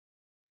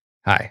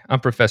Hi, I'm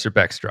Professor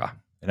Beck Strah.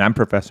 And I'm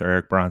Professor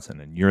Eric Bronson,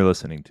 and you're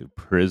listening to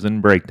Prison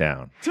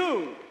Breakdown.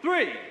 2,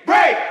 3,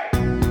 break!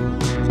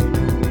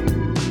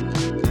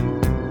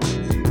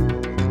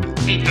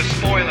 Hate to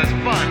spoil his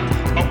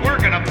fun, but we're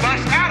gonna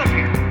bust out of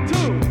here.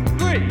 2,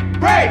 3,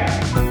 break!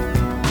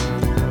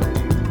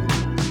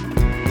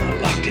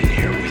 I'm locked in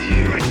here with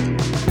you.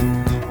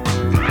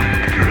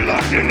 You're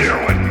locked in here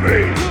with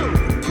me.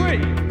 2, 3,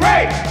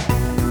 break!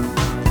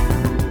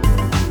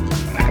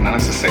 I can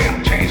honestly say I'm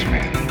a changed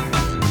man.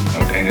 No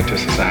danger to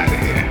society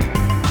here.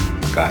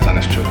 God's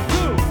honest truth. 2,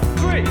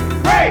 3,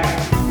 break!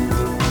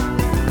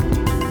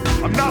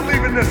 I'm not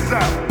leaving this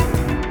cell.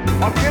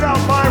 I'll get out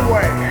my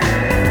way.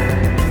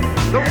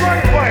 The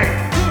right way.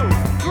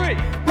 2, 3,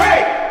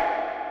 break!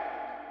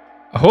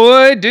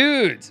 Ahoy,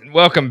 dudes, and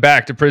welcome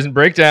back to Prison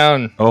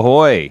Breakdown.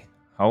 Ahoy!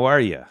 How are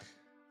you?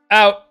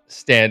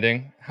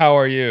 Outstanding. How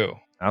are you?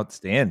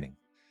 Outstanding.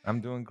 I'm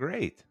doing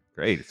great.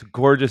 Great. It's a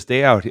gorgeous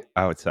day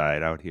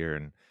outside out here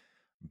in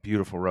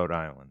beautiful Rhode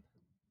Island.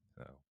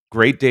 So,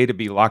 great day to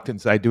be locked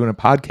inside doing a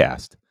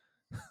podcast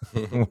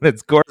when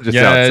it's gorgeous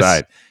Yes.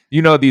 outside.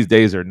 You know these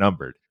days are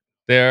numbered.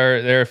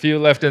 There are a few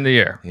left in the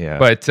year. Yeah.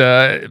 But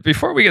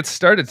before we get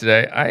started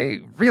today, I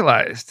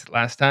realized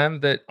last time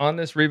that on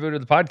this reboot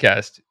of the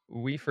podcast,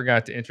 we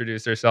forgot to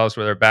introduce ourselves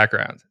with our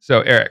background.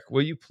 So, Eric,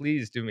 will you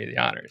please do me the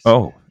honors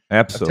Oh, of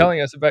absolutely.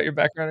 telling us about your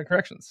background in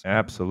corrections?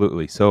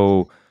 Absolutely.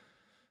 So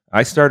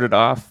I started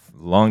off a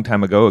long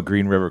time ago at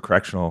Green River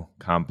Correctional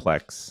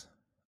Complex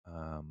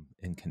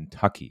in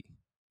Kentucky,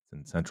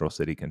 in Central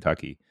City,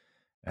 Kentucky,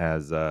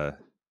 as a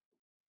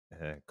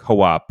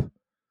co-op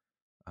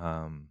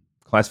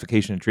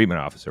classification and treatment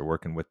officer,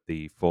 working with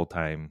the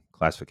full-time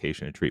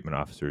classification and treatment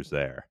officers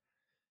there,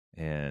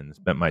 and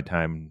spent my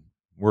time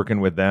working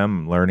with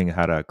them, learning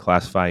how to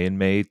classify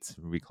inmates,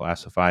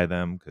 reclassify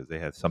them, because they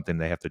have something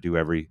they have to do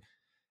every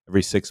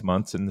 6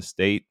 months in the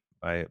state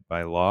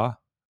by law.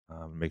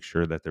 Make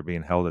sure that they're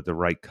being held at the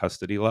right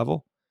custody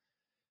level.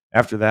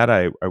 After that,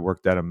 I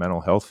worked at a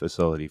mental health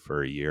facility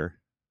for a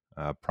year,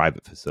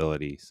 private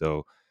facility.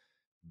 So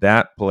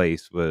that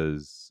place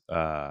was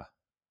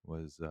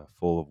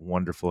full of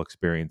wonderful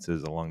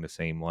experiences along the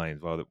same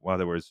lines. While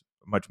there was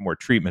much more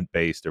treatment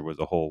based, there was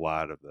a whole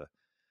lot of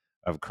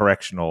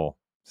correctional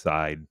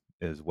side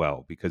as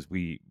well, because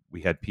we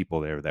had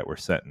people there that were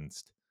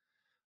sentenced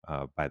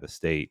by the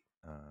state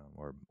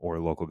or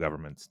local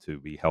governments to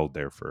be held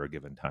there for a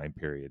given time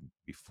period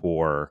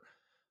before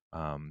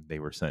they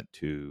were sent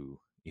to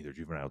either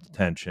juvenile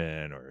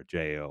detention or a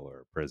jail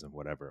or a prison,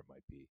 whatever it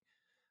might be.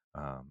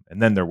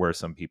 And then there were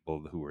some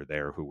people who were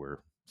there who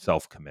were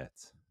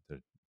self-commits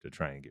to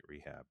try and get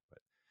rehab.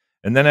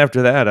 And then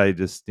after that, I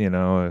just,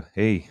 figured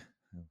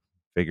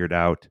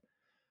out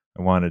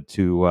I wanted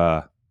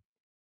to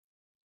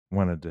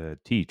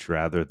teach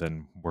rather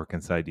than work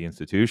inside the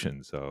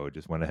institution. So I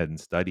just went ahead and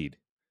studied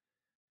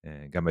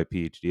and got my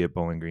PhD at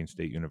Bowling Green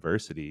State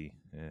University,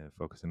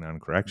 focusing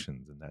on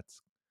corrections. And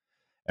that's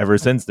ever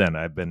since then.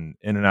 I've been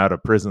in and out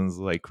of prisons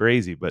like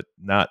crazy, but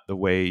not the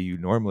way you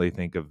normally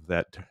think of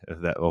that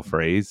little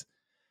phrase.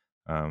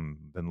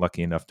 Been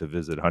lucky enough to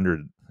visit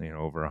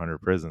over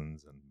 100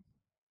 prisons and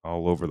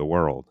all over the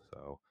world.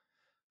 So,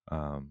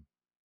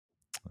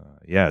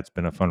 yeah, it's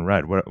been a fun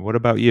ride. What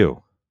about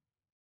you?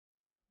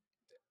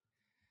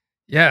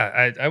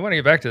 Yeah, I want to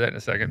get back to that in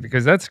a second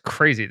because that's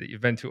crazy that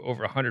you've been to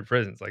over 100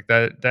 prisons. Like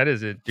that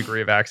is a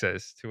degree of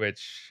access to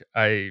which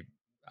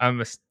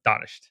I'm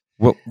astonished.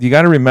 Well, you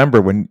got to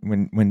remember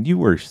when you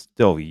were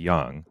still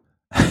young,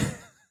 I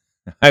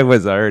had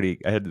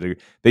the degree.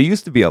 They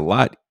used to be a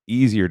lot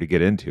easier to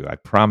get into. I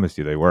promise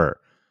you they were.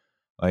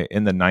 Like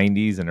in the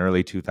 90s and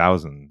early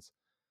 2000s,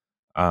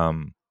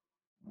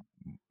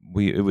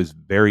 it was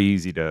very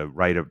easy to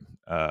write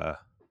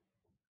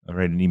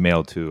an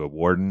email to a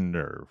warden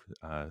or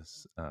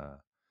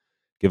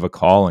give a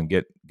call and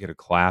get a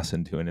class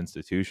into an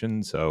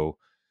institution. So,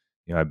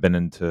 I've been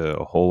into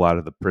a whole lot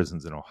of the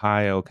prisons in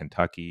Ohio,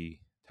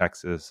 Kentucky,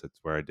 Texas. It's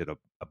where I did a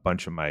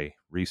bunch of my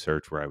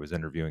research, where I was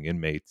interviewing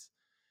inmates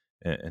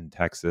in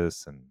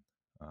Texas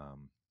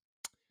um,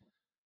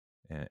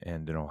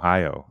 and in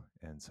Ohio.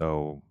 And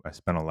so I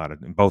spent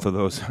and both of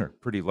those are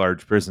pretty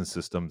large prison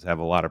systems, have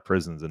a lot of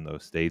prisons in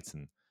those states,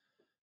 and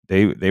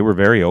they were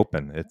very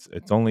open.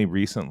 It's only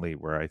recently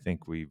where I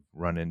think we've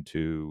run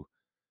into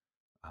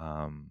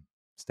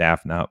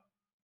staff not,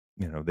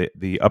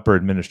 the upper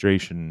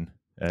administration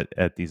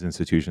at these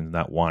institutions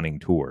not wanting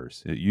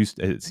tours.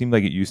 It seemed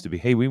like it used to be,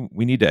 hey,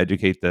 we need to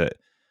educate the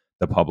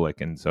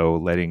public, and so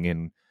letting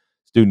in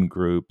student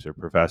groups or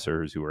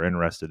professors who are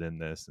interested in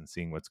this and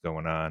seeing what's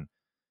going on.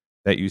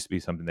 That used to be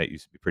something that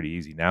used to be pretty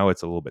easy. Now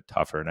it's a little bit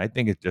tougher, and I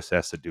think it just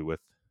has to do with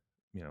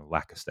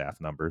lack of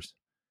staff numbers.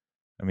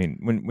 I mean,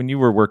 when you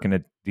were working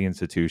at the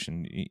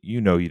institution,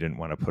 you didn't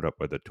want to put up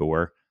with a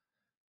tour.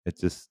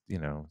 It's just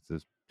it's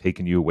just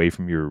taking you away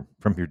from your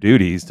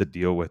duties to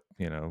deal with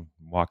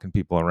walking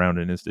people around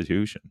an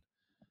institution,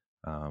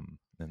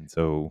 and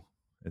so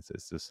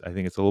it's just, I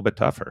think it's a little bit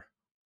tougher.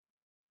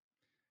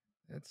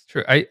 That's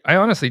true. I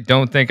honestly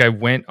don't think I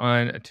went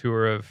on a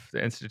tour of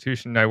the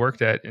institution I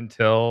worked at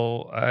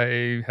until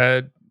I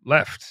had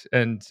left,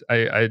 and I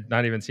had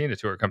not even seen a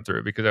tour come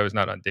through because I was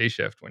not on day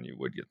shift when you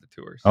would get the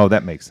tours. Oh,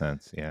 that makes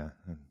sense. Yeah,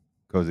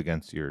 goes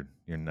against your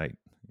night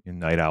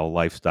owl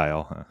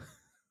lifestyle,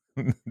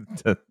 huh?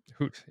 To-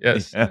 Hoot,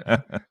 yes.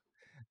 yeah.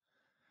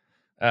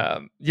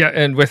 Yeah,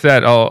 and with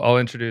that, I'll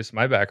introduce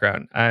my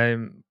background.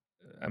 I'm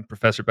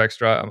Professor Beck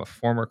Strah. I'm a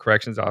former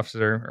corrections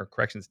officer or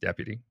corrections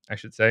deputy, I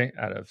should say,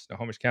 out of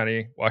Snohomish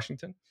County,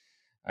 Washington.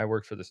 I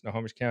worked for the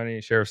Snohomish County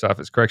Sheriff's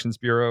Office Corrections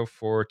Bureau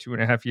for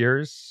 2.5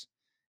 years.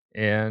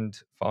 And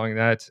following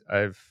that,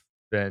 I've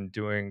been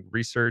doing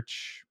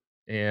research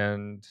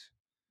and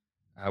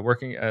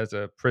working as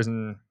a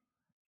prison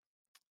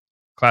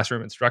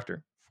classroom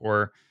instructor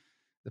for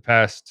the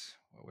past,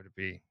 what would it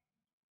be,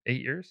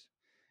 8 years?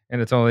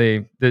 And it's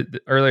only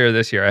earlier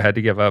this year I had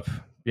to give up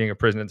being a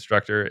prison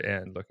instructor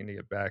and looking to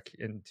get back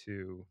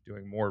into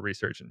doing more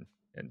research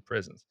in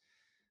prisons.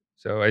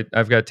 So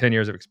I've got 10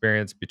 years of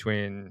experience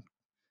between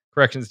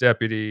corrections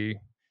deputy,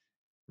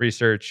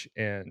 research,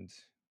 and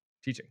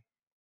teaching.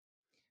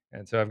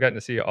 And so I've gotten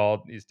to see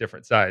all these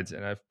different sides,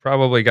 and I've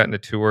probably gotten to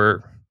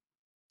tour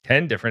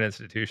 10 different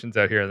institutions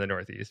out here in the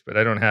Northeast, but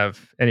I don't have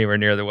anywhere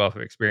near the wealth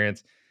of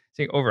experience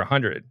seeing over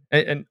 100.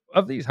 And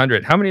of these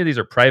 100, how many of these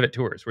are private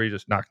tours where you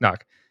just knock,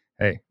 knock?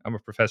 Hey, I'm a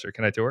professor.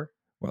 Can I tour?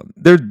 Well,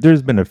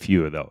 there's been a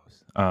few of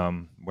those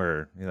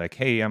where you're like,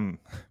 hey, I'm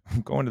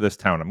going to this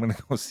town. I'm going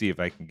to go see if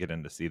I can get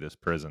in to see this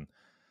prison.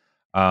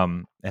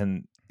 And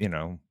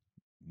you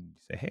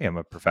say, hey, I'm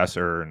a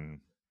professor, and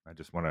I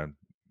just want to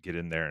get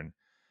in there. And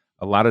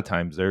a lot of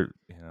times,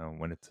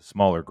 when it's a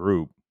smaller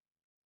group,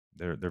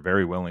 they're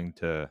very willing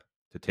to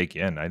take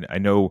you in. I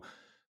know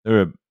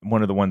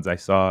one of the ones I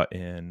saw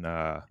in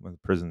one of the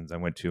prisons I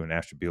went to in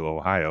Ashtabula,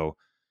 Ohio.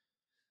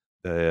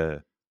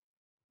 The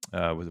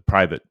was a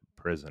private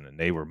prison, and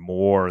they were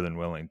more than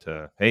willing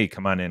to, hey,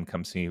 come on in,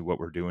 come see what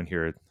we're doing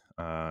here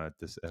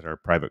at our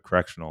private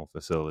correctional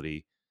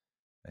facility,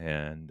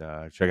 and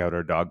check out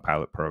our dog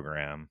pilot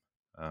program.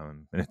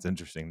 And it's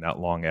interesting. Not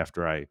long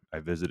after I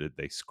visited,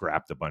 they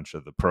scrapped a bunch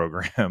of the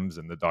programs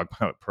and the dog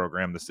pilot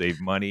program to save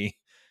money,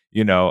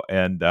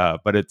 And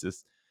but it's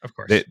just Of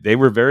they course. they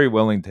were very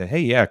willing to, hey,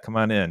 yeah, come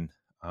on in.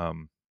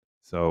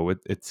 So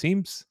it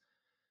seems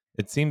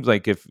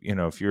like if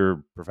you're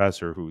a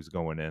professor who's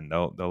going in,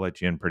 they'll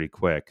let you in pretty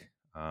quick,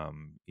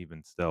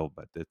 even still.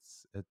 But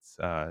it's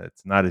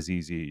not as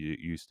easy as it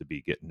used to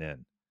be getting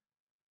in.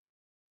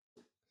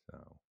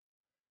 So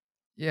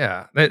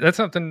Yeah, that's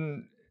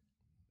something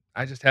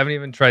I just haven't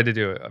even tried to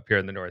do it up here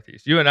in the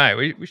Northeast. You and I,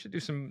 we should do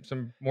some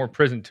more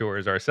prison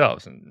tours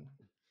ourselves and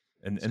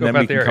and scope then out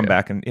we the can come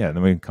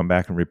area.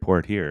 back and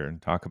report here and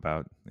talk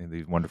about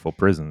these wonderful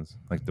prisons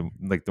like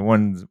the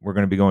ones we're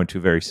going to be going to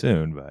very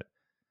soon. But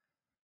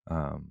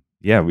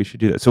yeah, we should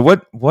do that. So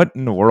what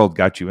in the world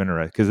got you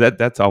interested? Because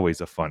that's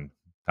always a fun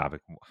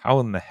topic. How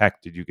in the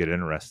heck did you get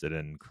interested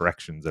in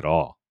corrections at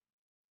all?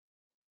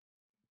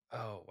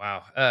 Oh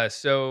wow.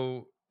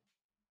 So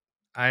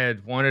I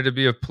had wanted to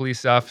be a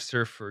police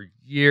officer for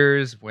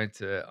years, went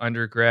to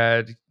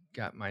undergrad,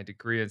 got my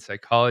degree in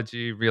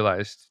psychology,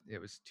 realized it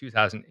was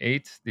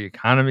 2008. The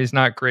economy's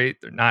not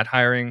great. They're not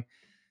hiring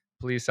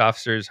police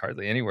officers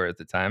hardly anywhere at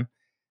the time.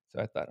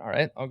 So I thought, all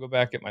right, I'll go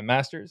back get my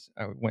master's.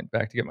 I went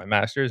back to get my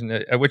master's, and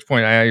at which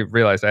point I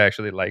realized I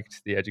actually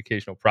liked the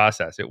educational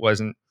process. It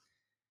wasn't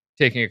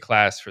taking a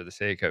class for the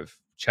sake of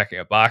checking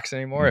a box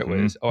anymore. It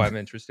Hmm. was, oh, I'm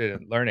interested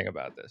in learning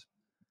about this.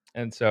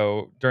 And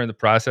so during the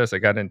process, I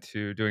got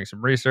into doing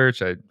some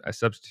research. I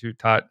substitute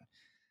taught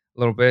a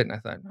little bit, and I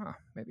thought, oh,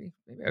 maybe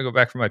I'll go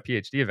back for my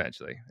PhD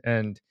eventually.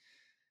 And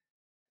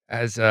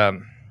as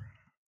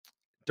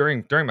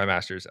during my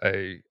master's,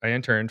 I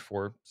interned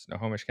for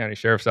Snohomish County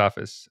Sheriff's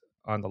Office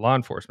on the law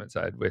enforcement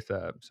side with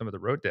some of the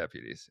road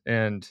deputies,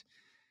 and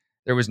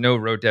there was no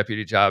road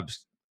deputy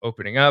jobs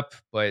opening up.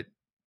 But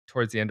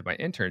towards the end of my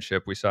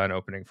internship, we saw an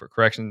opening for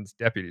corrections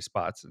deputy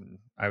spots, and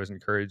I was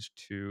encouraged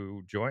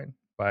to join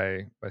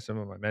by some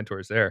of my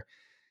mentors there.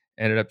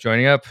 Ended up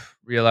joining up,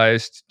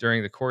 realized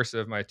during the course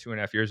of my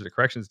 2.5 years as a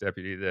corrections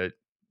deputy that,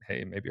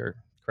 hey, maybe our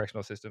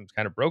correctional system's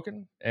kind of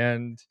broken,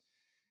 and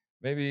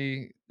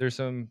maybe there's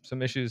some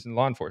issues in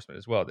law enforcement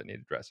as well that need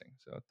addressing.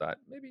 So I thought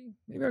maybe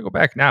I'll go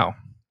back now,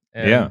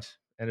 Yeah, and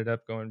ended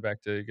up going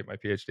back to get my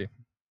PhD.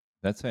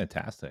 that's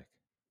fantastic.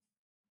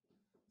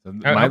 So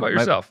How about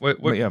yourself? What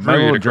yeah, my drew you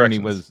little to journey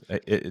corrections?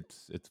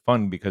 was it's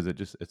fun because it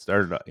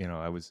started.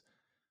 I was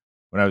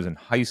when I was in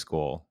high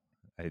school.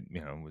 I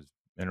was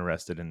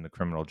interested in the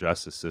criminal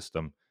justice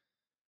system.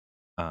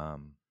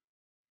 Um,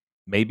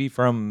 Maybe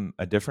from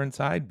a different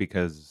side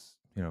because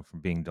from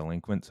being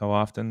delinquent so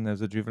often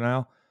as a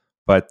juvenile.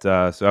 But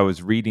so I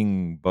was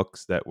reading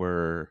books that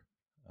were,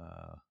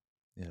 uh,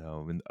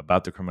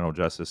 about the criminal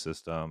justice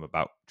system,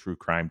 about true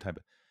crime type.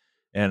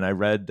 And I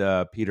read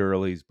Peter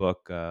Early's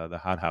book, The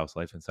Hot House: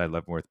 Life Inside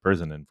Leavenworth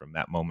Prison, and from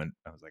that moment,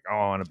 I was like, "Oh,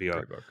 I want to be a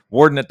Great book.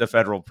 warden at a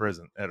federal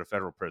prison.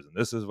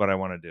 This is what I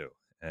want to do."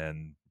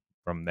 And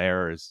from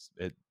there, is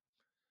it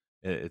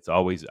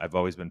I've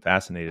always been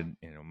fascinated.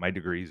 My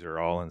degrees are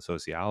all in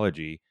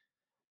sociology,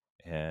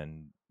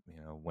 and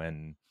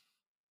when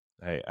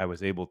I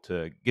was able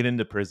to get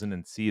into prison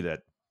and see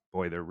that,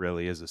 boy, there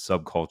really is a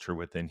subculture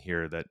within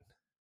here that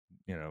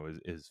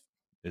is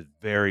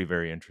very,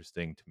 very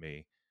interesting to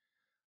me,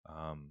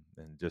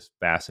 and just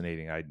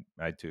fascinating. I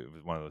too, it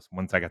was one of those.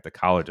 Once I got to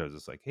college, I was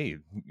just like, hey,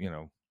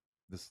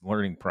 this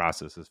learning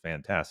process is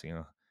fantastic.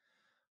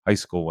 High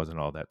school wasn't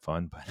all that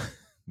fun, but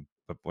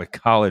but boy,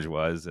 college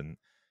was, and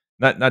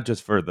not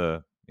just for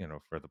the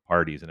for the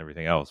parties and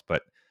everything else,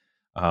 but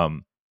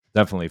um,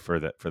 definitely for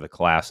the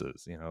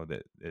classes.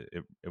 That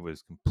it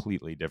was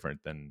completely different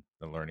than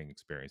the learning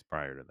experience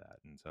prior to that.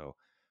 And so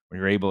when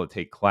you're able to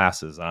take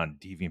classes on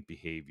deviant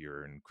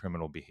behavior and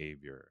criminal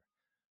behavior,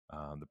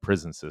 the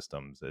prison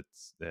systems,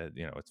 it's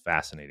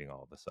fascinating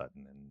all of a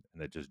sudden,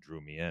 and it just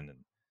drew me in, and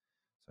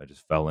so I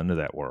just fell into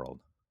that world.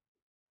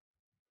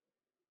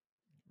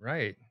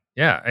 Right.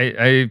 Yeah.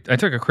 I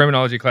took a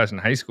criminology class in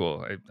high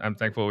school. I'm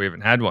thankful we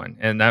even had one,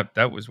 and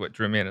that was what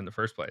drew me in the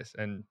first place.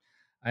 And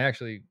I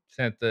actually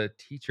sent the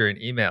teacher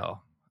an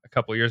email a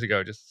couple years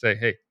ago just to say,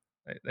 "Hey,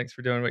 thanks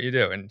for doing what you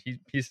do." And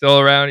he's still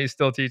around. He's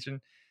still teaching.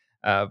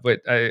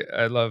 But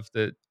I love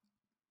that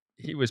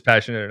he was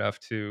passionate enough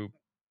to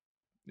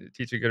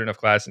teach a good enough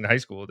class in high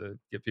school to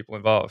get people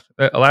involved.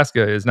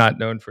 Alaska is not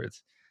known for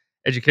its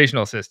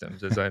educational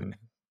systems, as I'm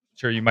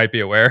sure you might be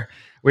aware.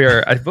 We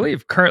are, I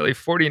believe, currently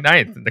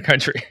 49th in the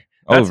country.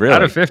 Oh, That's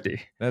out of really?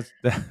 50. That's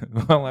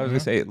well, I was gonna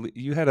Mhm. say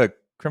you had a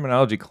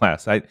criminology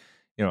class. I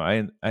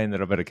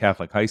ended up at a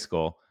Catholic high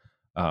school,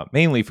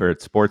 mainly for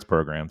its sports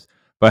programs,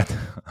 but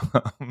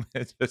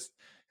it's just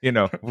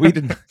we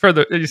didn't. For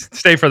the you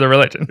stay for the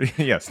religion.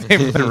 Yes, they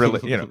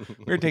literally,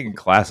 we were taking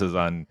classes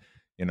on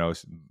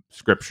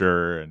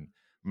scripture, and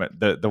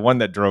the one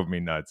that drove me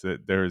nuts.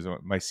 There was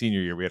my senior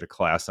year, we had a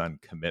class on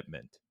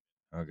commitment.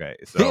 Okay,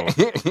 so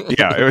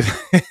yeah, it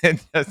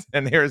was,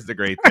 and here's the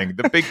great thing: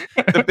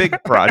 the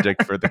big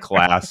project for the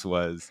class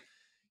was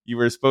you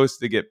were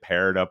supposed to get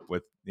paired up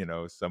with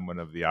someone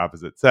of the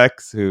opposite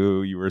sex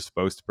who you were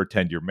supposed to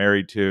pretend you're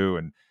married to,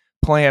 and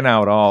plan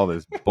out all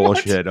this What?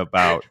 bullshit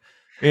about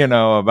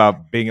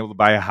being able to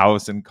buy a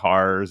house and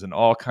cars and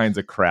all kinds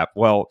of crap.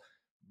 Well,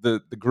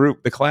 the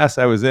class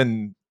I was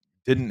in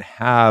didn't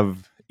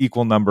have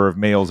equal number of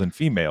males and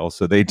females,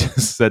 so they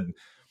just said,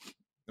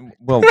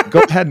 well,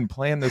 go ahead and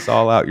plan this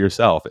all out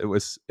yourself. It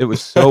was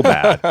so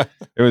bad.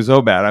 It was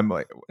so bad. I'm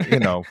like,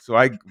 so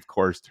I of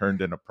course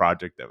turned in a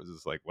project that was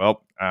just like,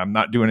 well, I'm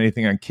not doing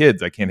anything on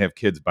kids. I can't have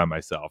kids by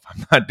myself.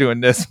 I'm not doing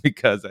this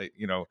because it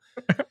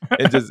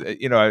just,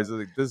 I was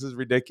like, this is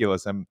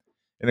ridiculous. I'm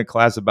in a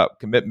class about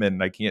commitment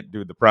and I can't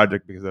do the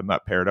project because I'm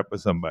not paired up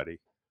with somebody.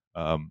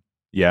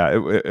 Yeah,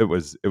 it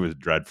was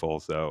dreadful.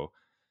 So,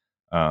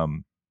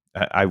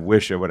 I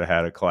wish I would have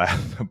had a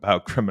class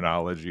about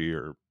criminology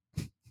or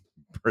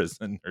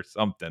prison or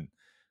something.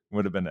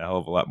 Would have been a hell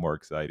of a lot more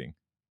exciting.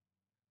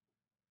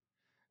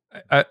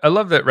 I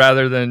love that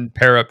rather than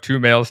pair up two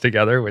males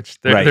together, which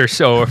Right. they're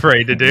so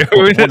afraid to do.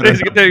 What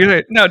they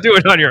say, no, do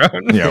it on your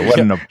own. Yeah, what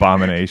an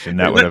abomination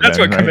that would have That's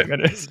been. what Right?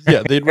 commitment is.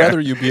 Yeah, they'd rather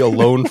you be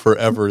alone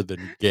forever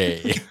than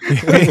gay.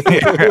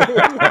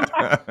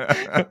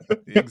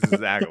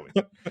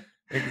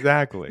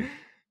 Exactly.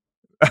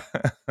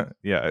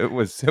 Yeah, it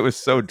was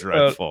so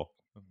dreadful.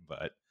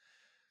 But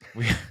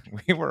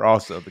we were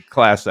also, the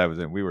class I was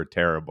in, we were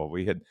terrible.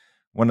 We had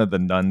one of the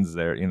nuns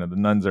there. The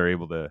nuns are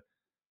able to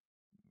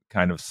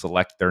kind of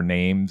select their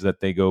names that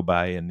they go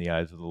by in the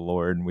eyes of the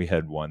Lord, and we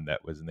had one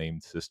that was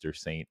named Sister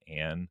Saint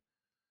Anne,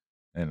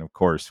 and of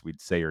course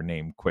we'd say her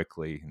name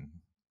quickly,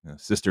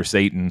 and Sister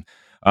Satan.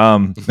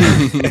 And,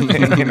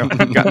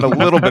 got in a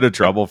little bit of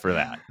trouble for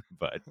that,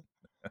 but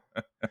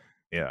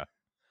yeah.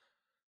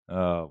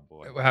 Oh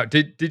boy. Wow.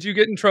 Did you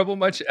get in trouble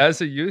much as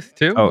a youth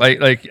too? Oh,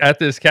 Like at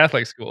this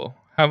Catholic school?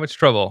 How much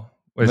trouble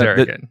was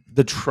Eric in?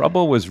 the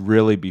trouble was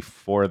really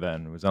before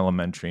then. It was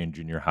elementary and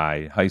junior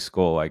high. High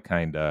school, I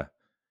kind of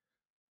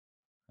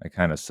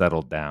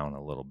settled down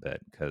a little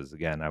bit because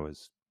again, I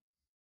was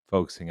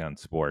focusing on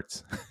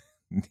sports.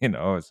 I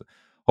was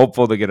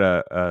hopeful to get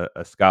a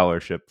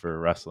scholarship for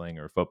wrestling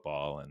or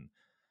football,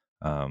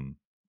 and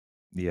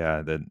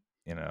yeah, that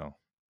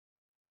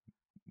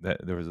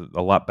that there was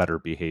a lot better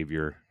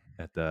behavior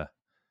at the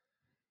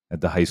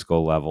high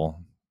school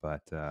level,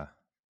 but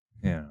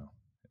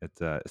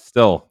it's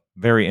still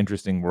very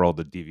interesting world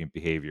of deviant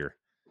behavior.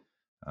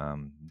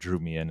 Drew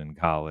me in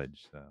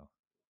college. So,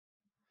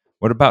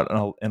 what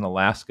about in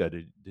Alaska?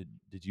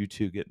 Did you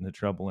two get into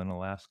trouble in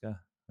Alaska?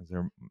 Is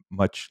there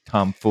much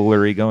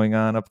tomfoolery going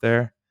on up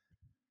there?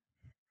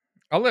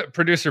 I'll let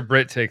producer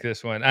Britt take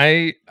this one.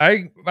 I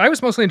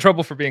was mostly in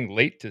trouble for being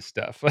late to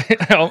stuff.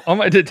 All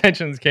my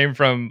detentions came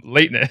from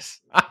lateness.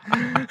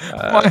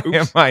 Why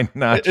am I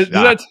not That's,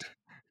 shocked?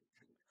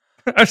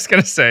 I was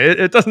gonna say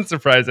it doesn't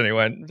surprise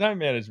anyone. Time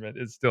management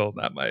is still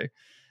not my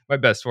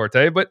best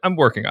forte, but I'm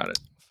working on it.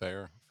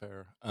 Fair.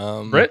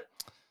 Britt,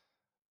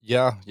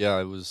 Yeah.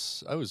 I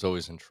was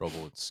always in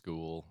trouble at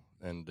school.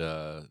 And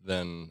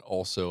then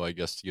also, I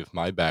guess, to give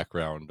my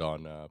background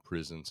on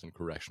prisons and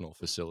correctional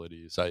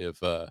facilities, I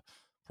have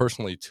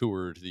personally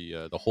toured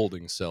the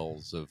holding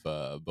cells of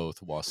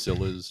both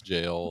Wasilla's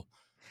jail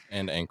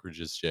and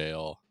Anchorage's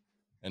jail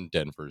and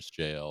Denver's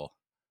jail.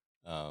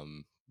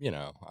 Mhm.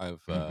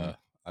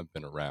 I've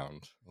been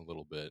around a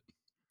little bit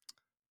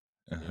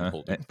in Uh-huh.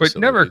 holding but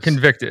never facilities.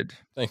 convicted.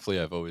 Thankfully,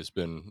 I've always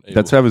been able.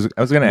 That's what I was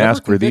going to Never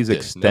ask. Were these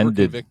convicted, never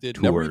extended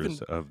convicted, never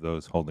tours even. of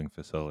those holding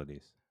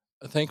facilities?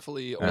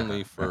 Thankfully,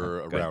 only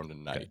for Good. around a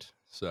night.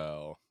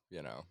 So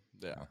yeah.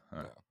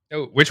 Uh-huh.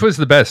 Oh, which was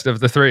the best of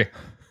the three?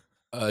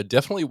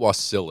 Definitely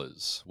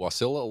Wasilla's.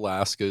 Wasilla,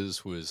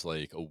 Alaska's was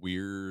like a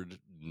weird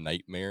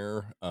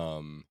nightmare.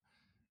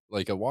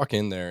 Like I walk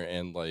in there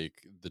and like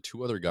the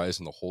two other guys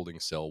in the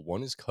holding cell,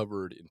 one is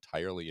covered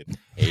entirely in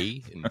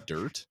hay and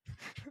dirt,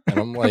 and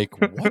I'm like,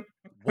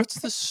 what's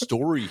the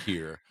story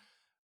here?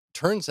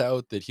 Turns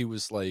out that he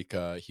was like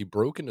he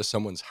broke into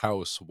someone's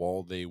house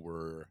while they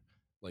were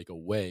like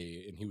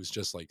away, and he was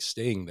just like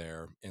staying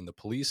there, and the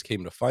police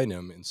came to find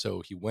him, and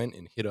so he went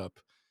and hid up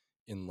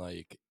in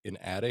like an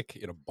attic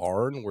in a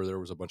barn where there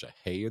was a bunch of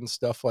hay and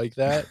stuff like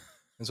that,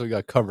 and so he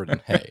got covered in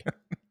hay.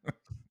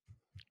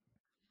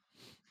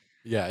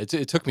 Yeah, it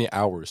took me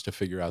hours to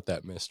figure out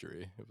that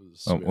mystery. It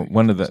was Well, very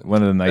one of the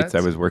confusing. nights I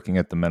That's was working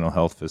at the mental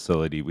health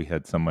facility, we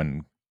had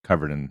someone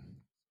covered in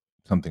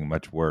something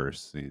much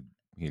worse.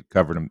 He had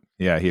covered him.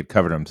 Yeah, he had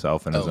covered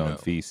himself in his Oh own no.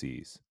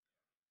 feces.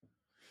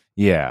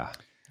 Yeah,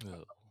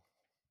 Ugh.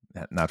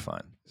 not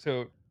fun.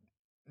 so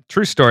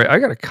true story. I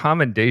got a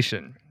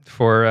commendation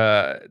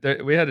for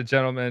we had a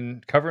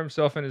gentleman cover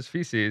himself in his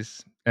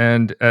feces,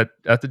 and at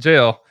the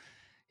jail,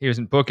 he was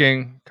in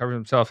booking, covered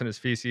himself in his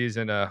feces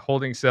in a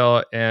holding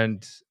cell,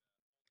 and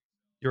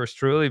yours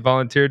truly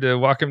volunteered to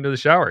walk him to the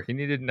shower. He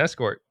needed an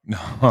escort, No.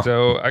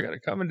 so I got a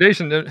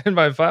commendation in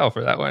my file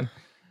for that one.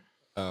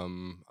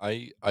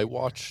 I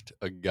watched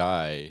a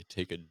guy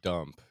take a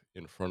dump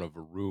in front of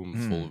a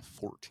room full of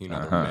 14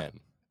 other Uh-huh. men.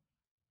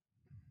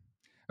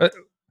 Uh,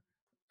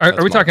 Are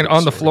That's we my talking big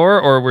on the story. floor,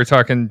 or we're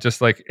talking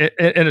just like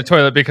in a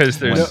toilet?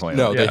 Because One there's toilet.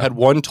 No, they yeah. had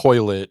one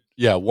toilet.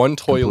 Yeah, one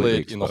Completely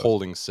toilet in the exposed.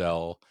 holding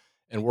cell,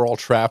 and we're all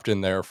trapped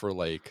in there for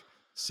like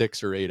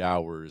 6 or 8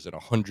 hours in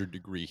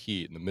 100-degree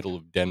heat in the middle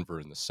of Denver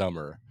in the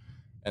summer.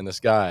 And this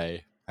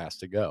guy has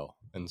to go.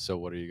 And so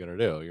what are you going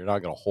to do? You're not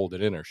going to hold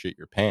it in or shit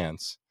your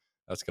pants.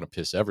 That's going to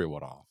piss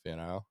everyone off, you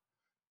know?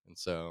 And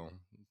so,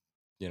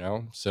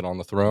 sit on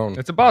the throne.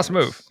 It's a boss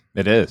move.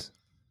 It is.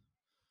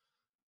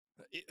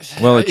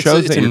 Well, it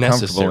shows it's that a you're comfortable in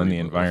necessary the move, I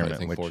environment,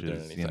 think, more which than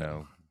is,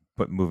 anything.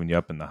 moving you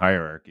up in the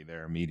hierarchy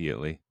there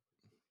immediately.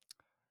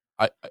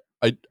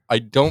 I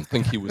don't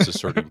think he was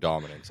asserting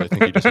dominance. I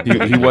think he just really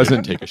He needed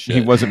wasn't. to take a shit.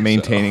 He wasn't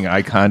maintaining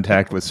eye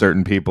contact with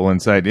certain people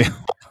inside you.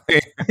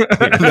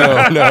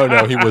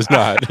 No, he was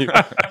not.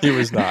 He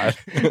was not.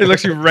 He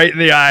looks you right in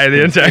the eye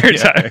the entire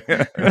time.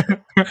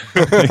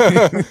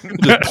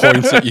 Just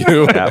points at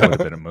you. That would have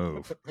been a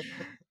move.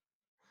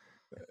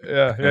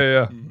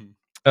 Yeah. Mhm.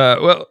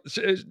 Well,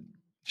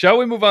 shall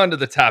we move on to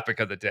the topic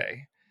of the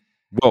day,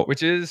 Well,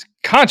 which is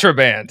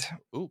contraband?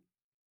 Ooh,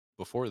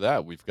 before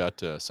that, we've got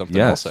something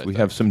yes, else. we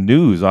have some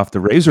news off the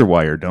razor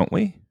wire, don't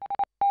we?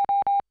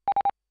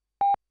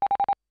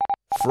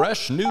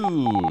 Fresh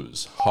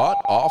news, hot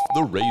off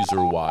the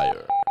razor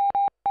wire.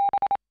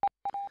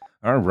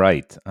 All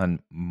right. On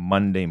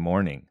Monday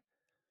morning,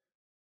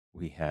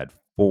 we had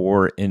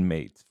 4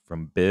 inmates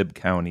from Bibb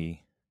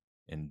County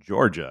in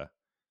Georgia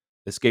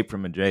escape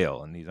from a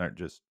jail. And these aren't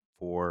just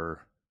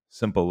 4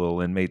 simple little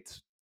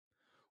inmates.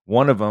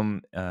 One of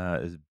them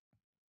was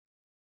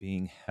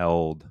being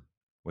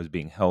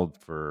held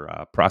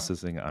for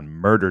processing on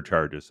murder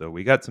charges. So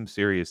we got some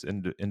serious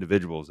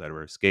individuals that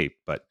were escaped.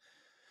 But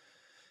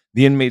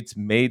the inmates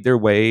made their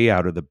way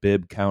out of the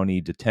Bibb County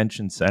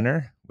Detention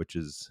Center, which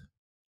is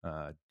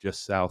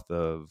just south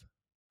of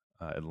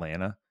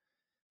Atlanta.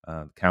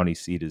 County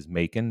seat is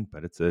Macon,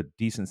 but it's a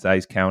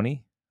decent-sized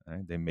county.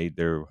 Right? They made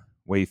their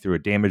way through a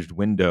damaged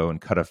window and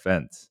cut a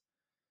fence.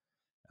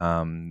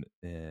 And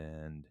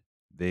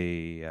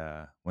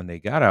they, when they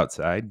got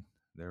outside,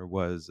 there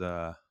was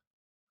a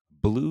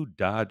blue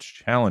Dodge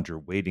Challenger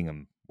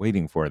waiting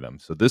for them.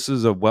 So this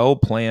is a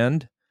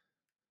well-planned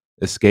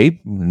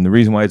escape, and the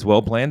reason why it's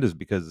well-planned is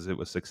because it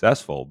was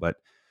successful. But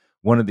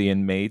one of the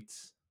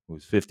inmates, who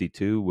was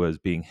 52, was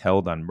being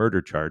held on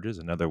murder charges.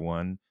 Another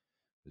one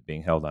is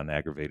being held on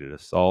aggravated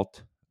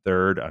assault.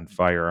 Third, on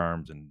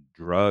firearms and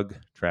drug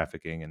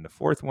trafficking. And the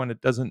fourth one,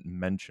 it doesn't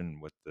mention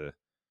what the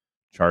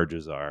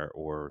charges are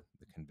or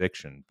the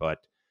conviction,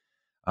 but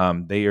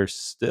they are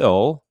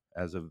still,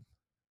 as of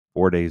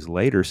 4 days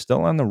later,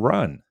 still on the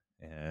run.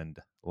 And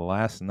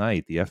last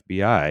night, the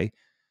FBI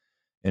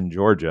in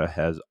Georgia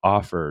has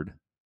offered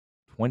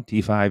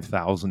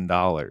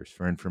 $25,000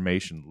 for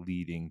information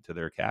leading to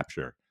their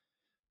capture.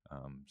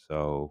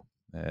 So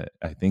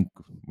I think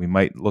we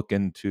might look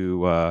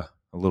into a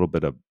little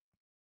bit of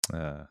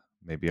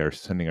maybe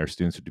sending our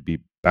students to be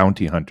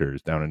bounty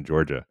hunters down in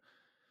Georgia.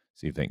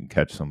 See if they can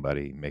catch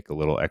somebody, make a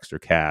little extra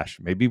cash.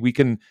 Maybe we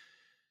can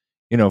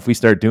if we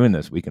start doing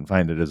this, we can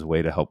find it as a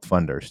way to help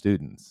fund our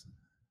students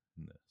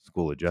in the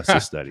School of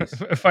Justice Studies.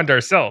 Fund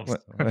ourselves.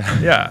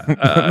 Well, Yeah.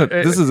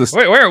 this is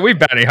wait, where are we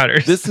bounty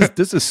hunters?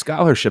 this is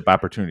scholarship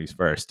opportunities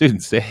for our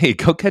students. Say, hey,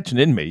 go catch an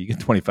inmate. You get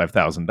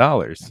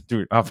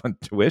 $25,000 off on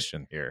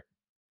tuition here.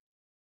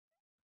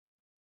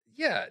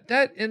 Yeah,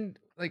 that and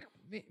like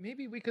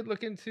maybe we could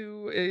look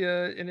into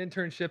an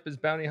internship as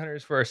bounty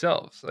hunters for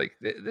ourselves. Like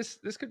this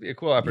could be a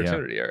cool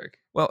opportunity, Eric.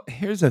 Well,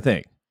 here's the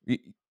thing: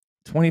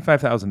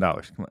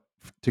 $25,000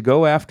 to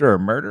go after a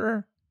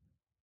murderer.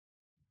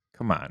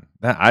 Come on,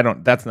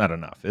 that's not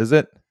enough, is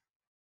it?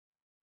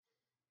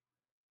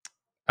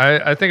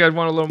 I think I'd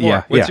want a little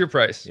more. What's your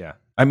price? Yeah,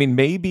 I mean,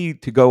 maybe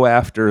to go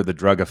after the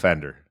drug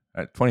offender,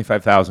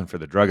 $25,000 for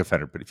the drug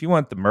offender. But if you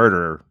want the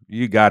murderer,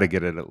 you got to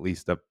get it at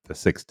least up to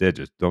 6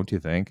 digits, don't you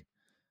think?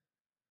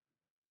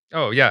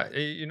 Oh yeah,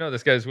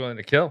 this guy's willing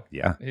to kill.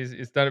 Yeah,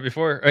 he's done it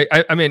before.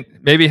 I mean,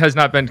 maybe has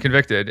not been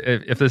convicted.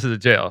 If this is a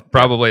jail,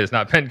 probably has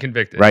not been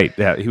convicted. Right.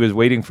 Yeah, he was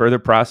waiting further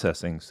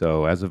processing.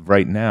 So as of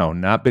right now,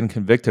 not been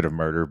convicted of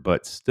murder,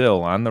 but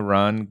still on the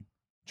run,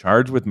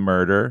 charged with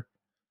murder.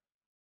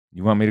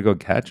 You want me to go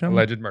catch him?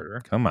 Alleged murderer.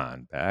 Come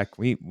on, Beck.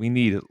 We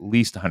need at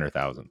least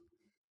 100,000.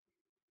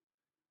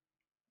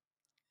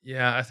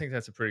 Yeah, I think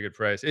that's a pretty good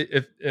price.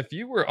 If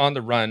you were on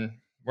the run,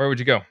 where would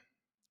you go?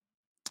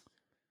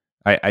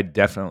 I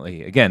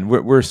definitely. Again,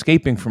 we're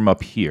escaping from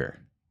up here.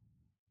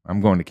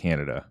 I'm going to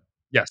Canada.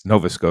 Yes,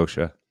 Nova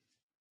Scotia,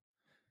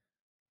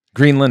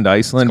 Greenland,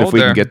 Iceland. If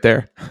we can get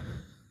there,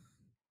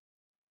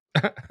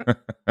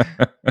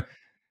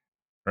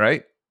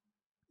 right?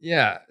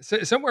 Yeah,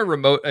 so somewhere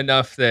remote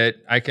enough that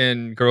I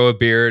can grow a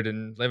beard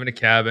and live in a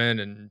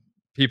cabin, and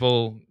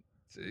people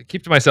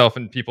keep to myself,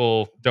 and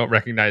people don't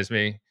recognize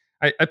me.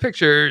 I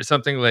picture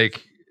something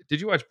like,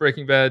 did you watch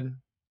Breaking Bad?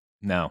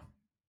 No.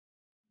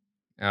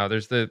 Now,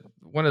 there's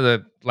one of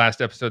the last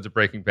episodes of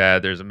Breaking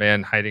Bad. There's a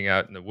man hiding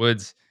out in the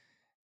woods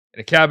in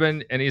a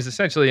cabin, and he's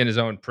essentially in his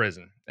own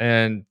prison.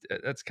 And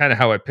that's kind of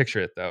how I picture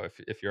it, though.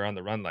 If you're on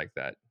the run like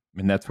that,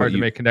 and that's hard to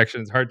make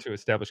connections, hard to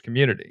establish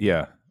community.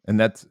 Yeah,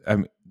 and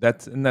isn't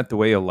that the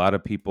way a lot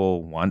of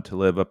people want to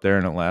live up there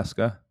in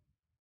Alaska?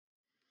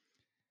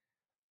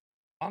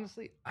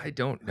 Honestly, I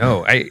don't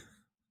know.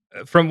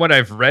 From what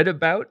I've read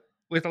about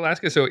with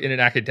Alaska, so in an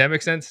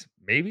academic sense,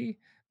 maybe,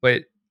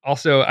 but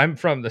also I'm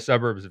from the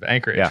suburbs of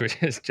Anchorage, which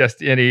is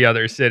just any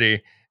other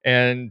city.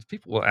 And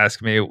people will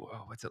ask me,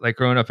 what's it like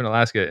growing up in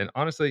Alaska? And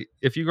honestly,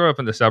 if you grow up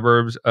in the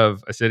suburbs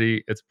of a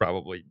city, it's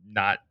probably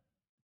not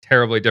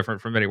terribly different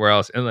from anywhere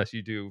else, unless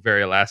you do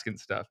very Alaskan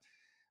stuff.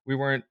 We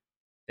weren't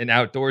an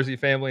outdoorsy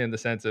family in the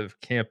sense of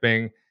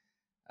camping,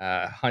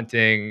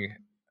 hunting,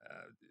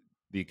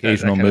 the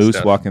occasional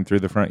moose walking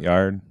through the front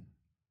yard.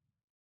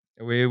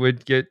 We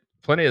would get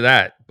plenty of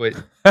that, but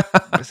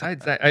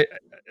besides that,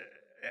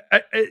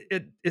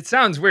 it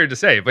sounds weird to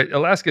say, but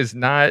Alaska is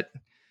not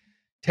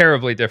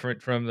terribly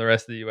different from the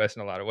rest of the U.S.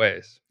 in a lot of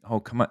ways. Oh,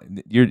 come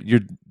on.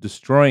 You're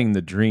destroying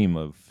the dream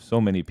of so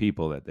many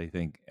people that they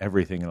think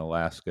everything in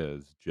Alaska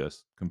is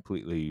just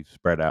completely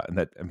spread out, and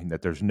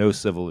that there's no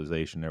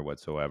civilization there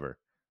whatsoever.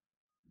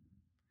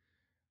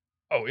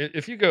 Oh,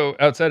 if you go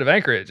outside of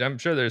Anchorage, I'm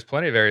sure there's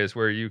plenty of areas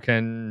where you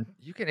can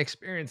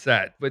experience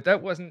that, but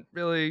that wasn't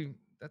really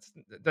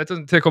that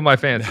doesn't tickle my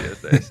fancy, as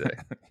they say.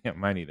 Yeah,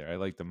 mine either. I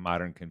like the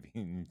modern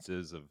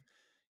conveniences of,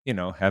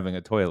 having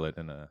a toilet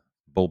and a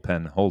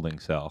bullpen holding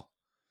cell.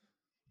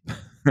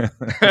 You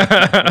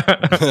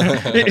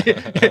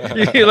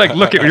like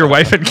look at your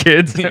wife and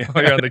kids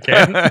while you're on the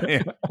can.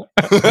 Yeah,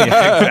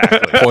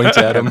 exactly. Point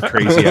at them,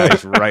 crazy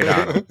eyes right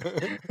on them.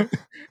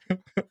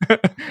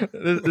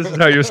 This is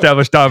how you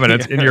establish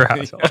dominance in your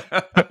household.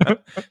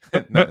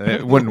 No,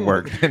 it wouldn't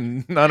work.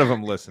 None of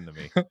them listen to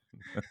me.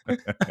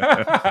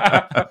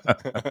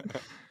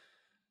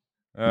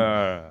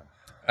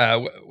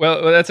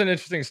 Well, that's an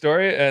interesting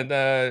story, and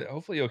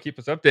hopefully you'll keep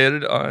us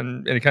updated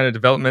on any kind of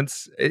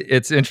developments.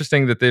 It's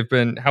interesting that they've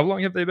been. How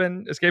long have they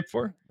been escaped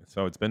for?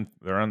 So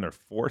they're on their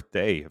 4th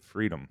day of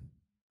freedom.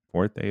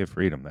 4th day of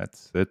freedom.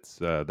 That's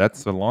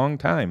a long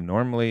time.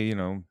 Normally,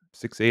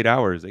 6-8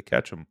 hours they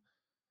catch them,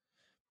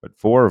 but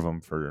 4 of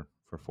them for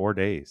 4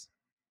 days.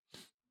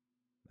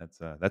 That's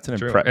an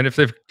impressive. And if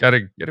they've got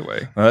a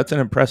getaway, that's an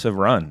impressive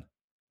run.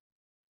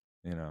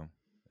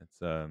 It's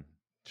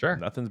sure.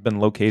 Nothing's been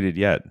located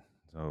yet,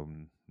 so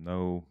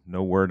no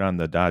word on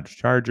the Dodge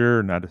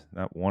Charger. Not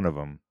one of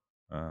them.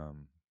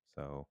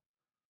 So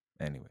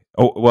anyway,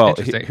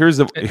 here's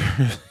a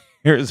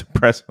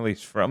press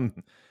release from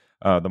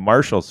the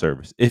Marshal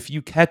Service. If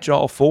you catch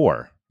all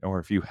 4, or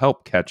if you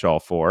help catch all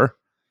 4,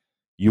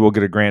 you will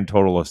get a grand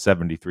total of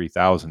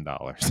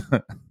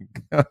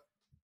 $73,000.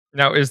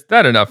 Now, is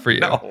that enough for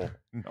you? No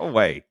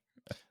way.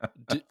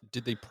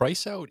 Did they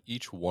price out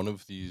each one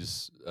of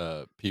these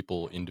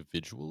people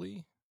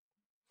individually?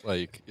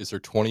 Like, is there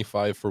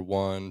 25 for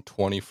one,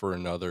 20 for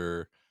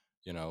another,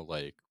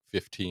 like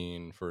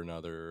 15 for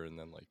another, and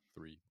then like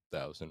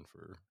 3,000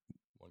 for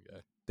one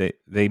guy?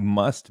 They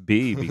must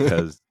be,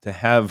 because to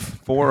have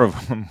 4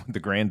 of them with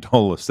the grand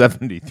total of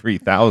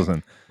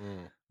 $73,000,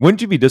 Wouldn't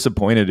you be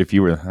disappointed if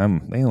you were?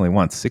 They only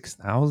want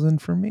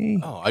 6,000 for me.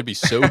 Oh, I'd be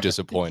so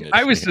disappointed.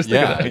 I was just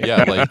thinking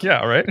yeah, that. yeah, like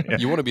Yeah, right.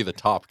 you want to be the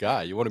top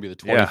guy. You want to be the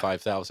Yeah.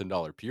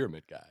 $25,000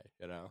 pyramid guy.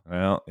 You know.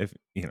 Well, if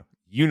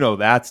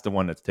that's the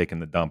one that's taking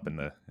the dump in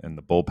the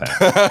bullpen.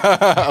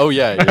 Oh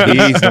yeah.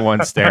 He's the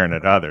one staring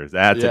at others.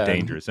 That's Yeah, a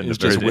dangerous he's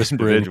just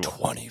whispering individual.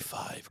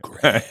 25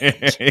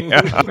 grand.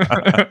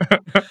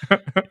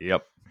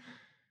 Yep.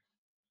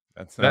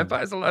 That's That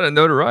buys a lot of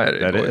notoriety.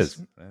 That boys.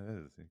 is.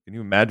 Can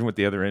you imagine what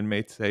the other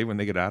inmates say when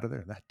they get out of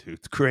there? That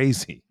dude's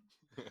crazy.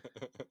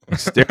 He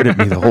stared at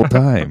me the whole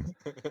time.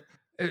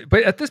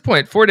 But at this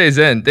point, 4 days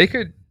in, they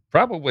could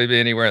probably be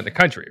anywhere in the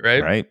country,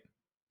 right?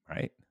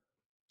 Right.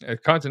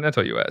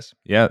 Continental U.S.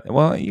 Yeah.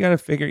 Well, you got to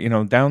figure,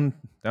 down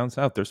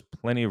south, there's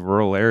plenty of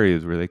rural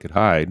areas where they could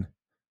hide.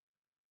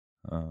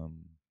 Who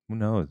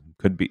knows?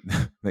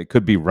 They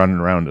could be running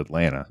around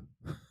Atlanta,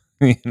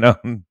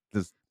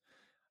 just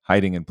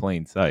hiding in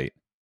plain sight.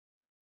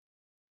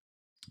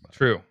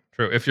 True.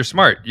 If you're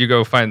smart, you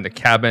go find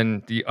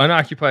the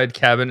unoccupied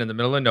cabin in the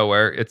middle of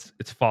nowhere. It's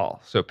fall,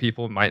 so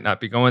people might not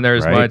be going there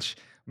as Right. much.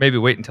 Maybe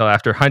wait until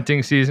after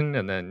hunting season,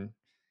 and then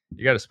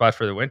you got a spot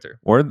for the winter.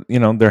 Or,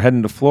 they're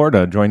heading to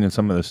Florida, joining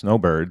some of the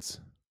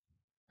snowbirds,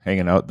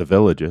 hanging out at the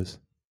villages.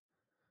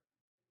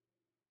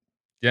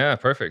 Yeah,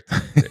 perfect.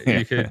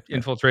 You could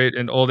infiltrate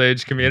an old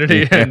age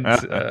community and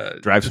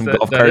drive some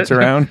golf carts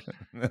around.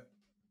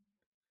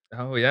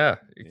 Oh yeah,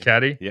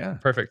 caddy. Yeah,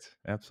 perfect.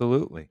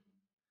 Absolutely.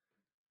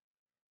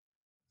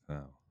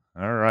 So,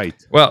 all right.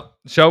 Well,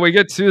 shall we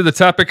get to the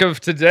topic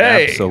of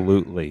today?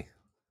 Absolutely.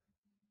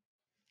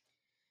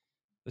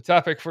 The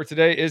topic for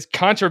today is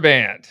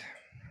contraband.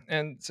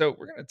 And so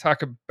we're going to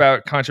talk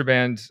about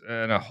contraband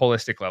on a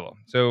holistic level.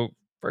 So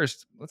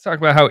first, let's talk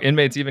about how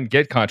inmates even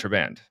get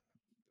contraband.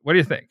 What do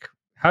you think?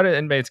 How do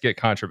inmates get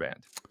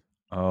contraband?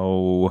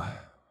 Oh,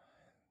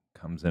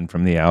 comes in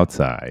from the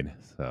outside.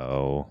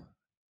 So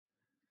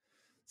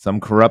some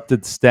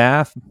corrupted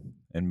staff,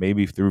 and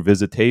maybe through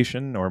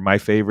visitation, or my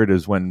favorite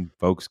is when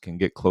folks can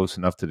get close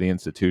enough to the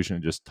institution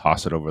and just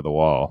toss it over the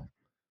wall.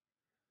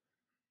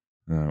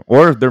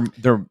 Or they're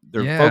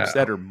folks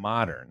that are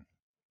modern,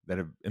 that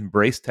have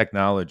embraced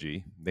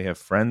technology. They have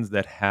friends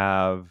that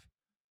have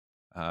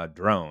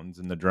drones,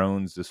 and the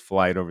drones just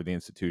fly it over the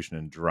institution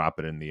and drop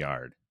it in the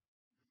yard.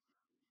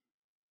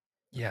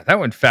 Yeah, that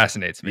one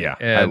fascinates me. Yeah,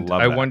 and I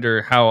love that.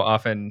 wonder how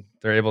often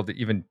they're able to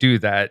even do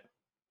that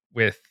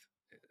with,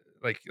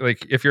 like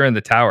if you're in the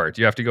tower,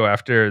 do you have to go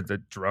after the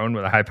drone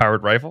with a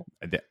high-powered rifle?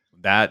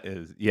 That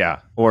is,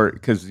 yeah. Or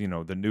because,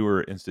 the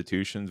newer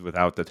institutions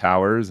without the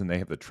towers and they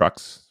have the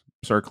trucks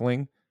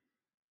circling.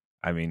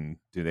 I mean,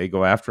 do they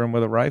go after them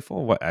with a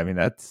rifle? What? I mean,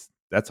 that's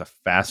a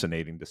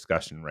fascinating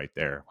discussion right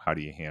there. How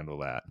do you handle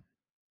that?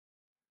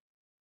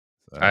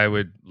 I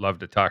would love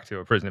to talk to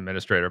a prison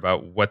administrator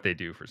about what they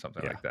do for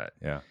something like that.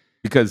 Yeah,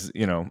 because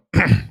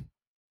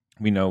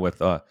we know with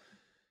there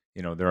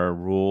are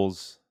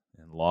rules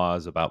and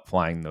laws about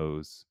flying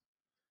those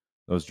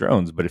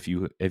drones. But if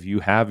you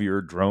have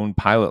your drone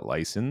pilot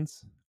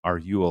license, are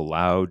you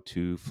allowed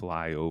to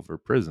fly over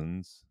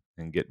prisons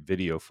and get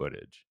video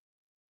footage?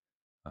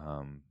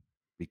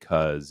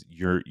 Because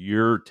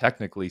you're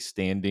technically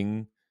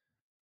standing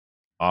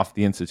off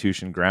the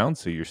institution grounds,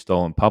 so you're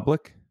still in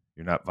public.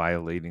 You're not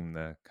violating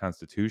the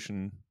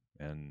Constitution,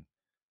 and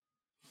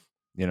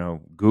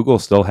Google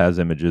still has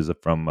images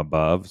from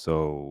above.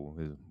 So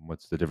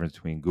what's the difference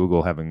between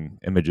Google having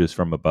images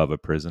from above a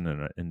prison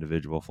and an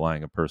individual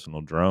flying a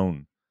personal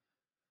drone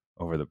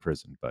over the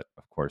prison? But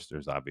of course,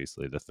 there's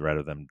obviously the threat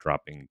of them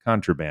dropping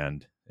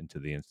contraband into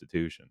the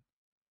institution.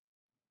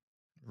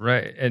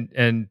 Right.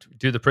 And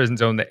do the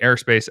prisons own the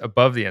airspace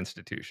above the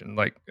institution?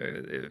 Like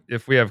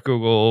if we have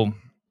Google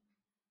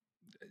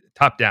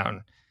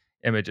top-down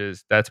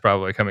images, that's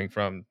probably coming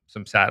from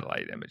some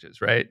satellite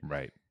images, right?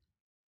 Right.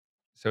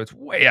 So it's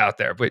way out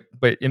there, but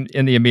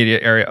in the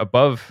immediate area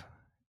above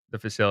the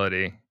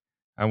facility,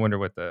 I wonder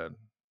what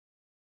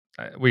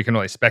we can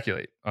only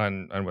speculate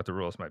on what the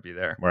rules might be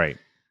there. Right.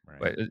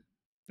 But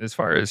as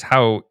far as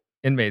how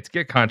inmates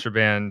get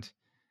contraband,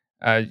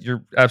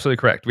 you're absolutely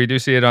correct. We do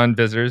see it on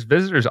visitors.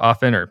 Visitors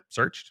often are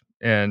searched,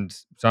 and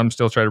some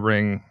still try to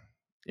bring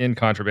in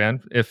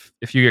contraband. If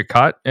you get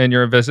caught and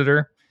you're a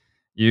visitor,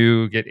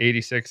 you get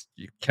 86.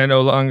 You can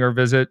no longer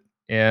visit,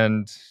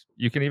 and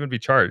you can even be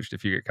charged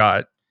if you get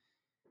caught.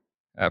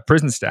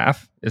 Prison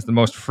staff is the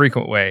most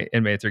frequent way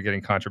inmates are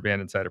getting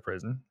contraband inside a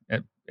prison.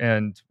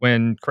 And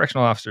when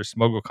correctional officers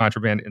smuggle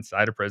contraband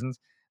inside of prisons,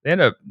 they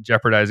end up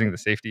jeopardizing the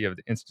safety of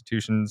the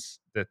institutions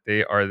that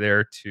they are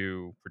there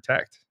to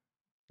protect,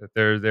 that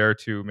they're there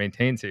to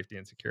maintain safety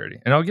and security.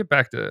 And I'll get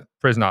back to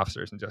prison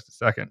officers in just a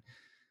second.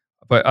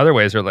 But other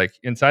ways are like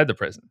inside the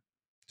prison.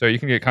 So you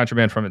can get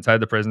contraband from inside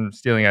the prison,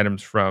 stealing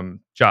items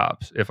from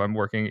jobs. If I'm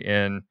working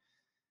in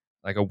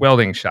like a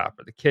welding shop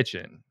or the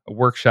kitchen, a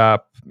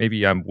workshop,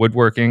 maybe I'm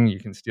woodworking, you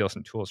can steal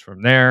some tools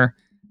from there.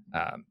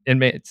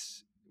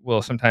 Inmates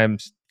will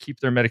sometimes keep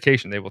their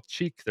medication. They will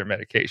cheek their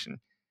medication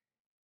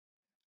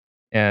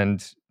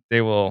and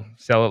they will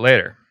sell it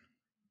later.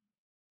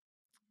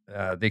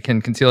 They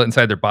can conceal it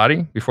inside their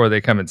body before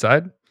they come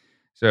inside.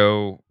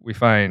 So we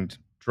find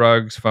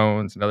drugs,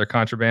 phones, and other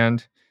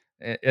contraband.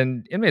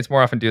 And inmates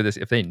more often do this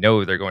if they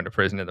know they're going to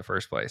prison in the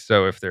first place.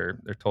 So if they're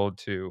told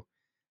to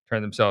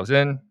turn themselves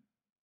in,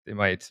 they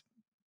might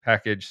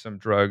package some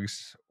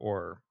drugs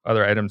or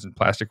other items in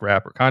plastic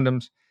wrap or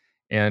condoms.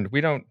 And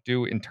we don't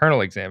do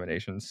internal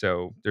examinations,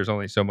 so there's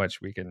only so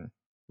much we can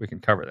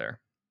cover there.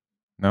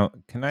 Now,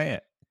 can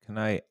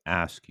I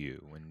ask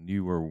you, when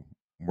you were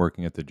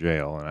working at the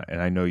jail,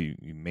 and I know you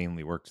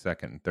mainly worked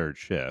second and third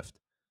shift,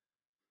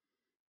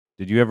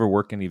 did you ever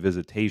work any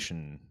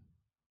visitation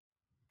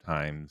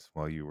times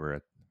while you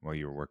were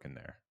working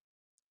there?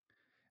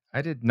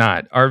 I did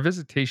not. Our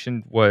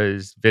visitation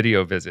was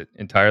video visit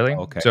entirely.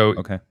 Okay. So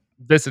Okay.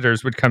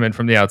 visitors would come in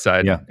from the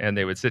outside Yeah. and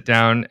they would sit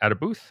down at a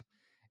booth,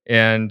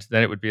 and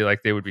then it would be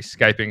like they would be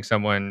Skyping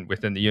someone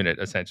within the unit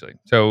essentially.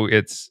 So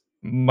it's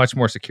much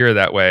more secure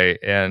that way,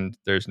 and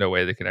there's no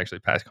way they can actually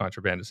pass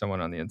contraband to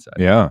someone on the inside.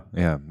 Yeah.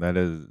 Yeah.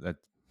 That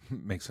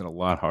makes it a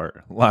lot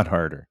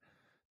harder.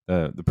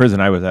 The prison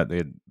I was at, they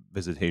had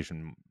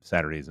visitation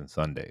Saturdays and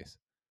Sundays.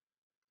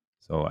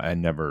 So I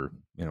never,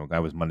 I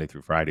was Monday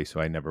through Friday, so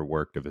I never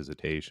worked a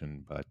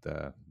visitation. But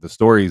the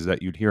stories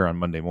that you'd hear on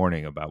Monday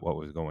morning about what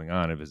was going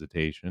on at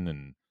visitation,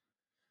 and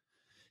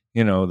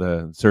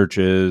the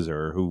searches,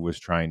 or who was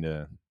trying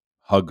to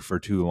hug for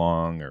too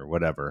long or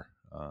whatever.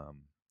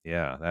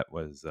 Yeah, that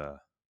was,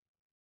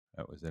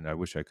 and I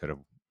wish I could have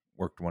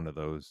worked one of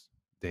those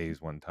days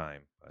one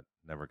time, but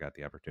never got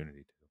the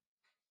opportunity to.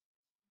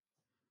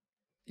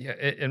 Yeah,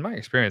 in my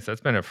experience,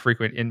 that's been a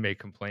frequent inmate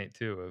complaint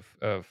too.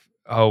 Of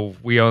oh,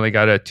 we only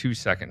got a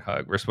 2-second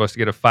hug. We're supposed to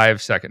get a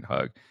 5-second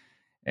hug,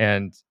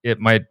 and it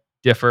might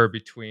differ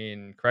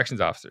between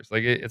corrections officers.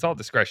 Like it's all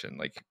discretion.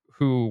 Like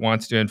who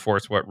wants to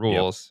enforce what Yep.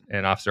 rules?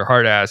 And Officer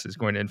Hardass is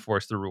going to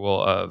enforce the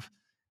rule of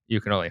you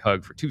can only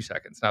hug for 2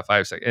 seconds, not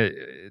 5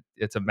 seconds.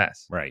 It's a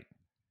mess. Right.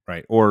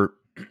 Right. Or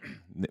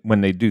when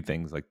they do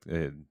things like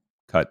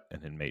cut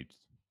an inmate's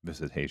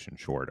visitation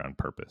short on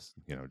purpose,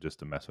 just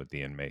to mess with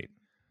the inmate.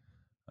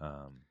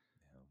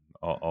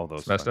 All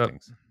It's those messed fun up.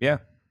 things. Yeah.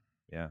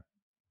 Yeah.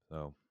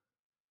 So,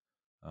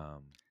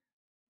 um,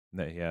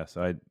 yeah.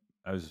 So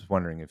I was just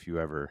wondering if you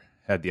ever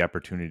had the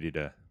opportunity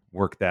to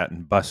work that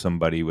and bust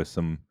somebody with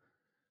some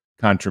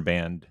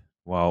contraband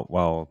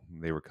while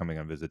they were coming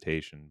on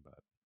visitation. But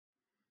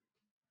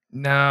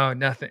No,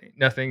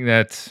 nothing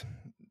that's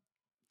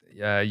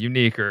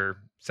unique or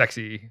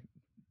sexy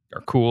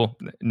or cool.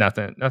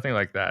 Nothing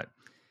like that.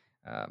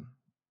 Um,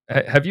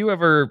 have you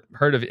ever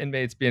heard of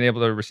inmates being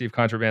able to receive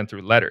contraband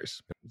through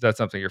letters? Is that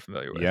something you're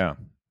familiar with? yeah,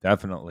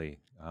 definitely.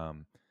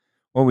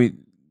 Well, we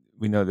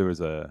know there was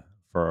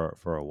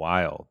for a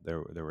while there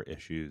were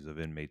issues of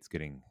inmates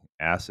getting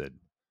acid,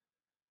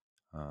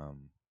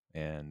 um,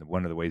 and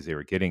one of the ways they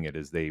were getting it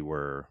is they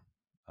were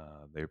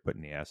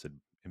putting the acid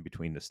in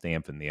between the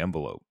stamp and the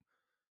envelope.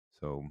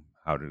 So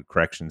how did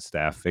corrections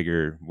staff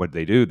figure what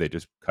they do? They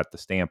just cut the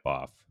stamp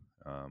off,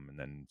 and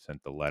then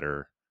sent the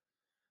letter.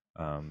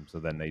 So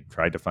then they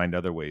tried to find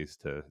other ways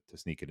to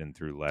sneak it in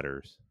through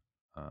letters,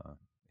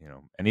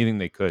 anything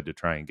they could to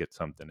try and get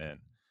something in.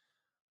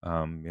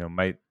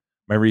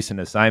 My recent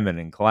assignment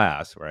in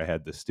class, where I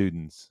had the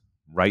students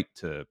write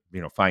to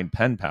find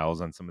pen pals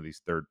on some of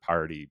these third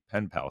party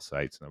pen pal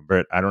sites. Now,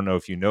 Britt, I don't know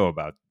if you know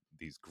about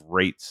these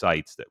great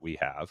sites that we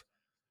have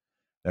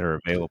that are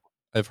available.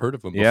 I've heard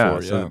of them Yeah,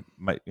 before. so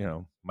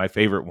Yeah. my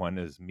favorite one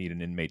is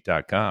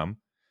meetaninmate.com.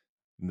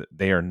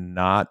 They are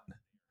not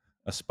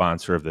a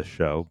sponsor of this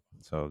show,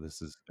 so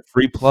this is a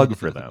free plug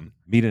for them.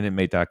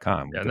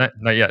 Meetaninmate.com. Yeah,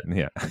 not yet.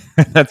 Yeah,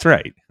 that's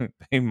right.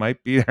 They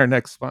might be our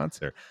next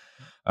sponsor.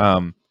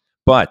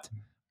 But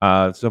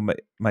so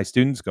my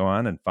students go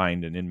on and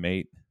find an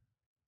inmate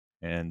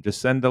and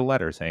just send a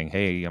letter saying,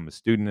 "Hey, I'm a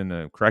student in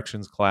a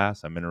corrections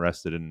class. I'm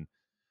interested in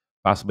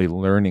possibly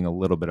learning a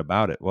little bit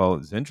about it." Well,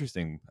 it's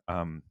interesting.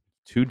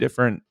 Two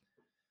different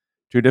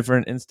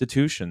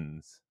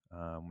institutions,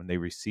 when they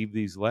receive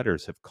these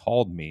letters, have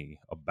called me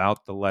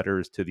about the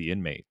letters to the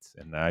inmates,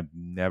 and I've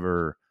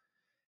never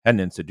had an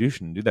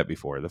institution do that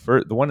before.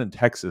 The one in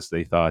Texas,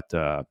 they thought,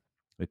 and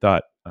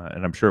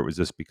I'm sure it was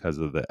just because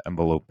of the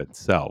envelope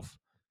itself.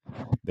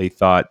 They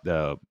thought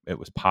it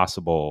was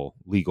possible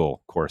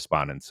legal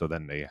correspondence, so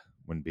then they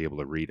wouldn't be able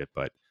to read it.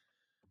 But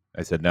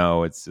I said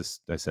no. I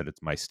said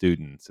it's my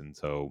students, and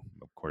so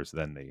of course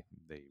then they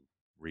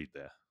read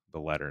the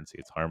letter and see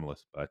it's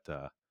harmless. But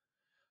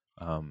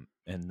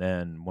and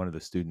then one of the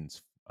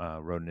students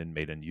wrote an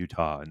inmate in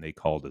Utah, and they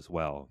called as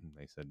well. And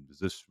they said, "Is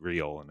this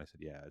real?" And I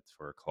said, "Yeah, it's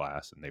for a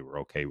class," and they were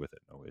okay with it,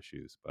 no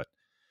issues. But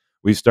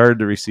we started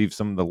to receive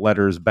some of the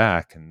letters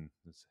back, and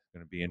it's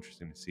going to be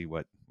interesting to see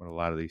what a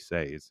lot of these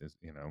say.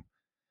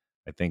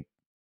 I think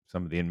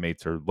some of the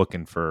inmates are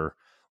looking for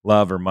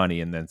love or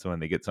money, and then so when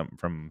they get something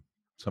from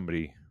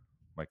somebody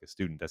like a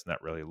student that's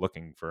not really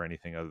looking for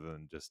anything other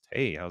than just,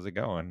 "Hey, how's it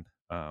going?"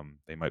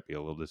 They might be a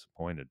little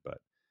disappointed, but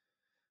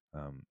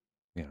um,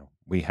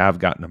 we have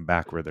gotten them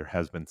back where there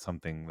has been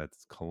something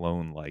that's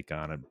cologne like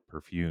on a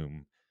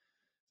perfume.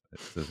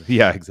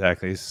 Yeah,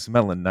 exactly. It's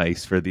smelling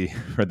nice for the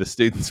for the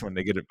students when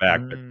they get it back,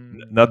 but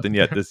nothing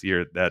yet this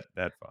year that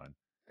fun.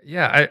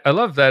 Yeah, I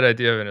love that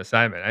idea of an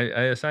assignment.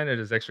 I assign it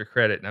as extra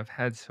credit, and I've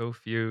had so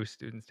few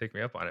students take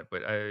me up on it,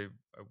 but I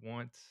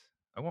want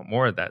I want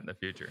more of that in the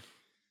future.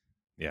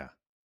 Yeah.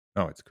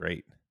 Oh, it's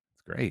great.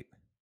 It's great.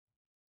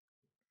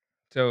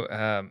 So,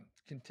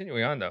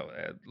 continuing on though,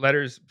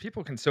 letters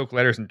people can soak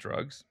letters in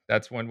drugs.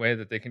 That's one way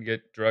that they can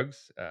get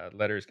drugs.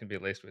 Letters can be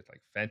laced with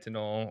like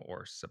fentanyl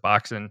or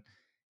Suboxone,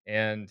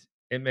 and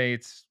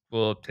inmates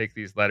will take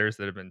these letters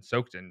that have been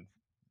soaked in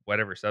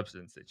whatever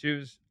substance they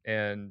choose,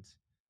 and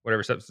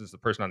whatever substance the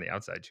person on the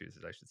outside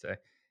chooses, I should say,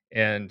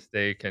 and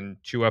they can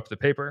chew up the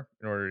paper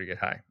in order to get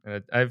high.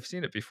 And I've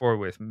seen it before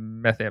with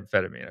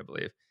methamphetamine, I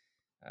believe,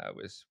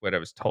 was what I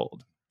was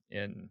told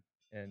in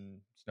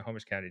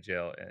Snohomish County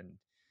Jail, and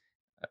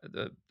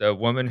the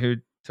woman who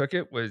took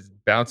it was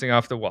bouncing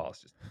off the walls,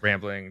 just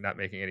rambling, not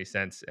making any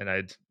sense. And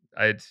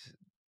I'd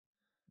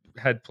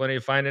had plenty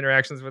of fine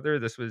interactions with her.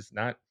 This was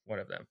not one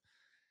of them.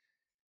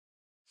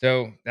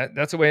 So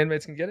that's a way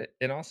inmates can get it.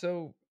 And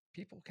also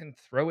people can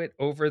throw it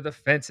over the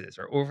fences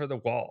or over the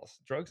walls.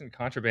 Drugs and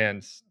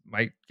contrabands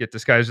might get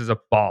disguised as a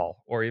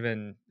ball, or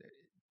even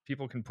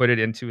people can put it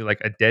into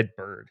like a dead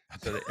bird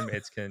so that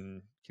inmates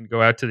can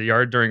go out to the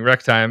yard during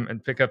rec time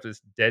and pick up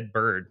this dead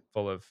bird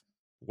full of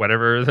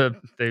whatever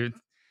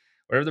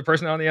whatever the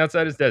person on the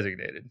outside is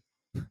designated.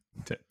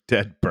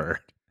 Dead bird.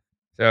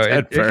 So Dead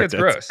it bird. gets That's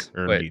gross,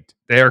 but neat.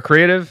 they are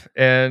creative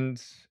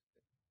and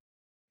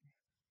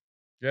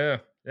yeah,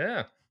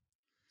 yeah.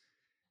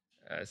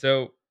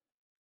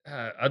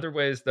 Other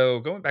ways, though,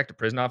 going back to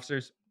prison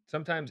officers,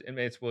 sometimes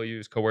inmates will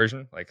use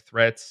coercion, like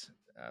threats.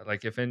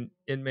 Like if an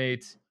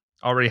inmate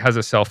already has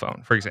a cell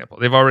phone, for example,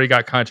 they've already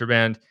got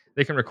contraband,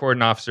 they can record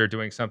an officer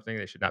doing something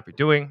they should not be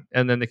doing,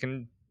 and then they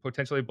can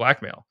potentially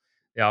blackmail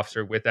the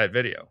officer with that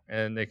video,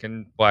 and they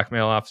can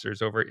blackmail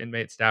officers over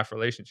inmate staff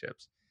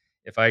relationships.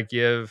 If I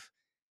give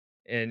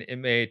an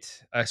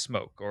inmate a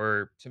smoke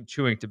or some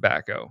chewing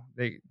tobacco,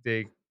 they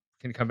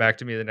can come back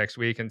to me the next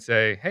week and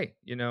say, "Hey,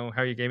 you know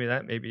how you gave me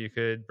that? Maybe you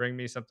could bring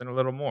me something a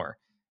little more."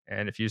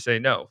 And if you say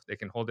no, they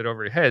can hold it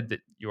over your head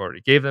that you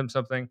already gave them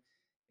something,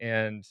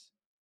 and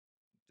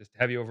just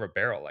have you over a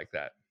barrel like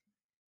that.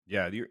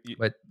 Yeah,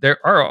 But there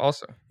are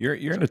also you're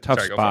in a tough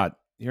go for it. spot.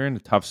 You're in a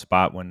tough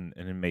spot when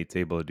an inmate's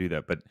able to do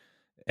that. But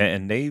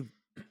and they've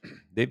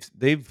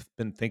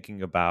been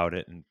thinking about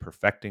it and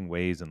perfecting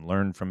ways and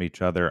learn from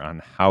each other on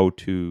how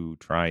to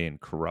try and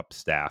corrupt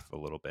staff a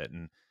little bit.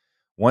 And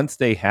once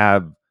they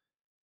have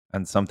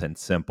on something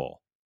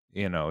simple,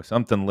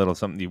 something little,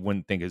 something you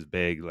wouldn't think is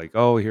big, like,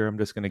 oh, here, I'm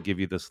just going to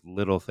give you this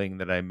little thing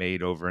that I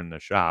made over in the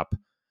shop.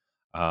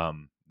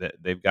 That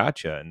they've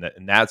got you, and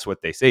that's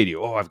what they say to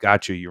you. Oh, I've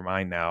got you. You're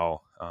mine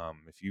now.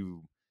 If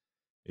you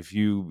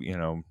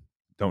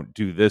don't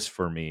do this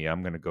for me,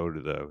 I'm going to go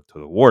to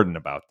the warden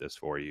about this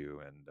for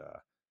you. And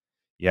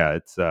yeah,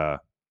 it's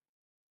a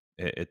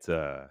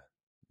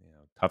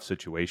tough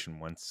situation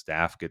when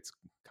staff gets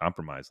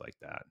compromised like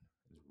that.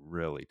 It's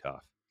really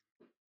tough.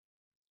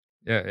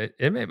 Yeah,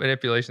 inmate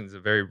manipulation is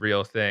a very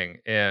real thing,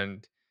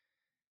 and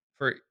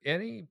for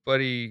any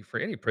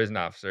prison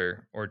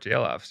officer or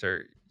jail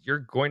officer, you're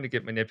going to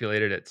get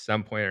manipulated at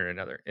some point or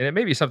another, and it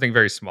may be something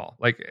very small.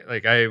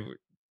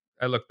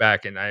 I look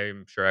back and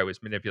I'm sure I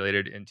was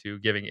manipulated into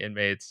giving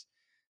inmates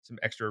some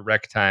extra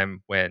rec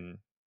time when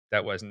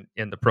that wasn't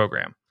in the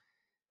program,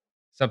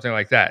 something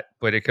like that.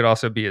 But it could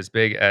also be as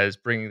big as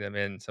bringing them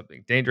in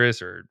something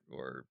dangerous or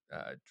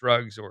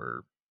drugs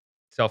or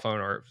cell phone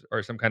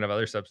or some kind of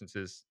other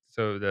substances.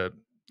 So the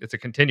it's a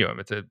continuum.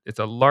 It's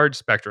a large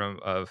spectrum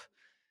of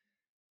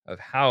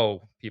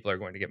how people are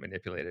going to get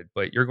manipulated,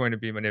 but you're going to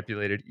be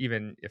manipulated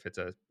even if it's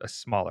a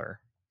smaller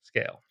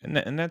scale.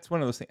 And that's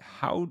one of those things.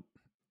 How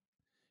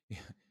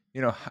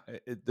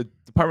the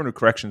Department of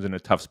Corrections in a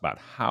tough spot.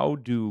 How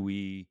do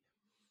we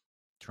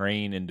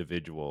train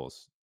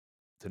individuals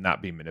to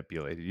not be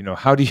manipulated?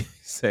 How do you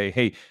say,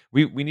 hey,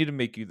 we need to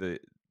make you the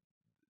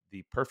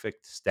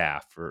perfect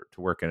staff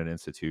to work in an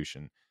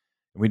institution,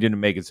 and we didn't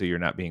make it so you're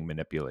not being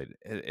manipulated.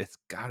 It's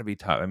got to be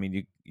tough. I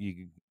mean,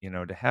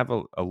 to have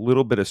a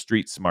little bit of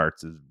street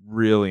smarts is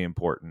really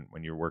important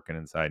when you're working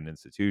inside an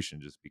institution,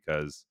 just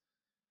because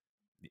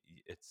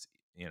it's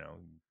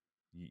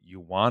you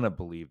want to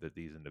believe that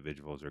these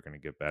individuals are going to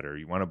get better.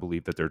 You want to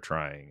believe that they're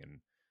trying, and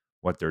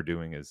what they're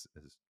doing is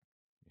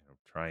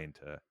trying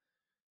to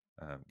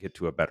get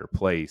to a better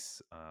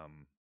place.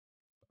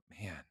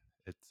 Man,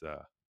 it's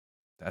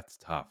that's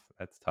tough.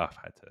 That's tough.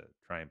 I had to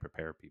try and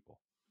prepare people.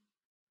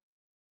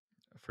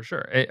 For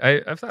sure.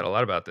 I've thought a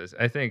lot about this.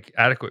 I think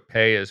adequate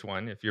pay is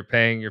one. If you're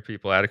paying your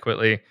people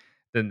adequately,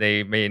 then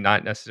they may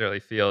not necessarily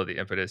feel the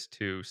impetus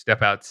to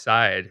step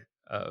outside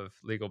of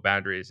legal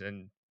boundaries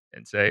and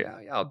say, "Oh,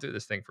 yeah, I'll do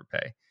this thing for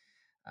pay."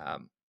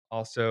 Um,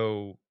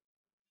 Also,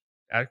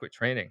 adequate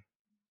training.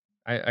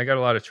 I got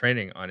a lot of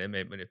training on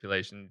inmate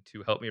manipulation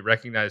to help me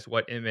recognize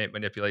what inmate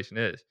manipulation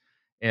is.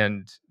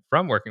 And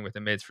from working with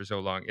inmates for so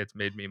long, it's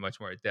made me much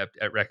more adept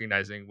at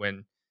recognizing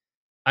when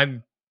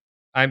I'm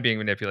I'm being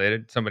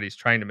manipulated, somebody's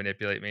trying to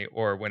manipulate me,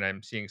 or when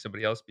I'm seeing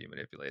somebody else be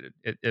manipulated.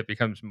 It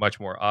becomes much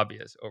more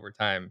obvious over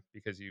time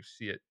because you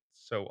see it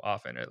so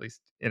often, at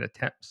least in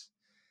attempts.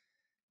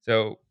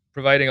 So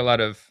providing a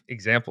lot of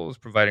examples,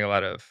 providing a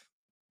lot of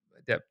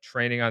depth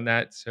training on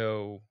that,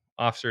 so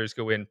officers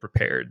go in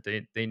prepared.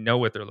 They know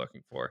what they're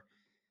looking for.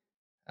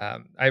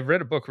 I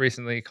read a book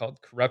recently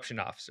called Corruption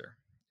Officer,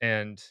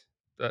 and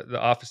the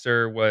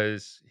officer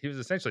was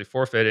essentially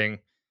forfeiting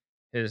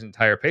his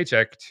entire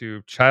paycheck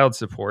to child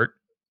support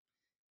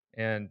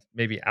and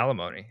maybe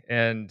alimony.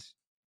 And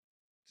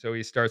so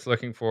he starts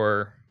looking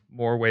for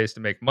more ways to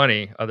make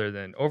money other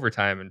than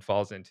overtime and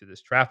falls into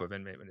this trap of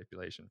inmate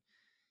manipulation.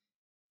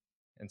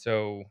 And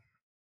so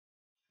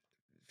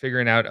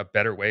figuring out a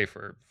better way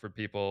for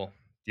people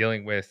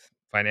dealing with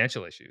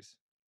financial issues.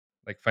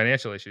 Like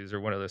financial issues are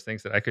one of those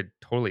things that I could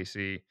totally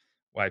see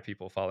why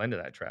people fall into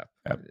that trap.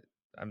 Ab-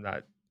 I'm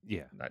not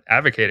yeah, not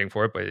advocating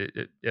for it, but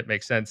it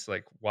makes sense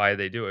like why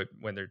they do it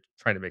when they're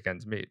trying to make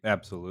ends meet.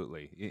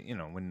 absolutely.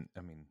 When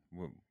I mean,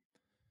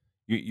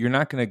 you're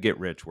not going to get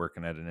rich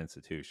working at an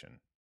institution.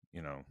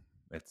 You know,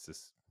 it's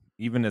just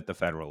even at the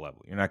federal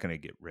level, you're not going to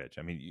get rich.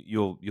 I mean,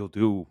 you'll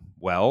do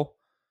well,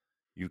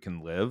 you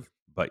can live,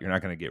 but you're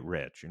not going to get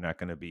rich. You're not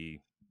going to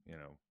be, you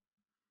know,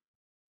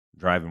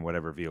 driving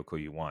whatever vehicle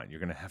you want. You're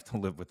going to have to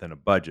live within a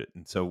budget.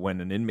 And so when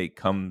an inmate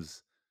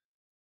comes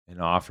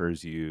and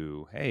offers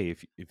you, "Hey,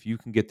 if you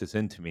can get this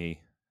into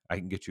me, I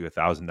can get you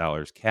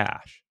 $1,000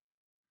 cash."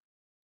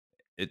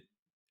 It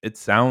it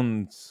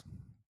sounds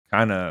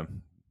kind of,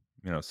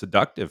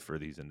 seductive for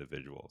these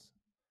individuals.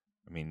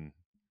 I mean,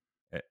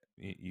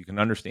 you can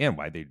understand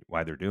why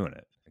they're doing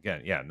it.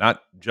 Again, yeah,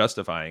 not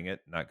justifying it,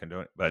 not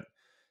condoning it, but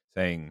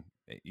saying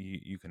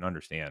you can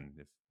understand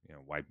if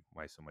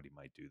why somebody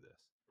might do this.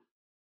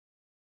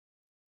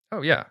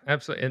 Oh yeah,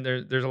 absolutely. And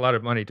there's a lot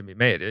of money to be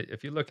made.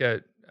 If you look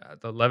at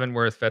the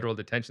Leavenworth Federal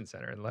Detention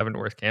Center in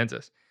Leavenworth,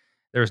 Kansas,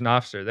 there was an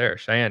officer there,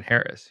 Cheyenne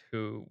Harris,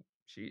 who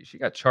she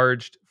got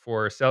charged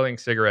for selling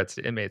cigarettes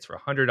to inmates for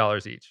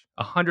 $100 each,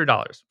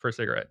 $100 per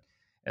cigarette,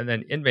 and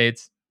then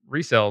inmates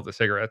resell the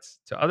cigarettes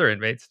to other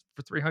inmates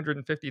for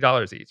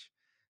 $350 each.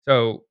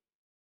 So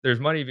there's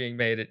money being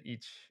made at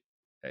each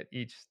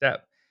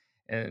step.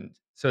 And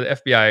so the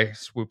FBI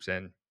swoops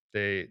in.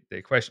 They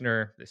question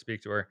her, they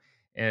speak to her,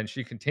 and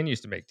she continues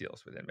to make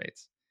deals with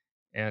inmates.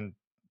 And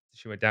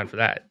she went down for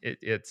that.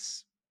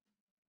 It's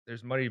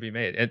there's money to be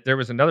made. And there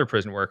was another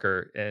prison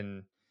worker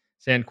in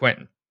San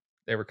Quentin.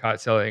 They were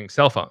caught selling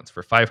cell phones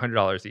for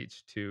 $500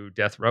 each to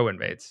death row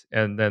inmates,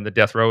 and then the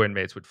death row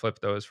inmates would flip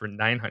those for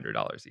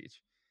 $900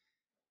 each.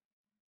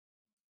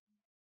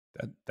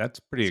 That's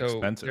pretty So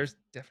expensive. there's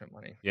definite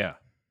money. Yeah,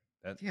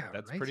 that Yeah,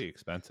 that's right. pretty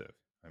expensive.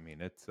 I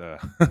mean, it's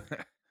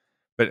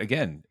but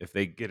again, if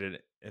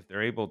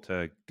they're able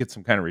to get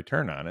some kind of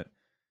return on it,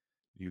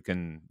 you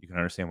can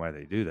understand why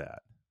they do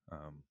that.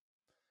 Um,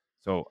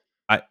 so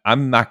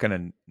I'm not going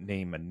to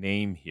name a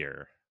name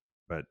here,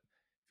 but if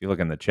you look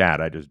in the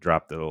chat, I just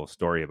dropped a little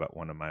story about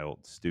one of my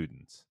old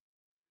students,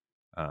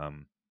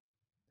 um,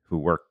 who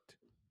worked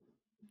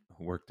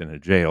in a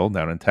jail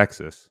down in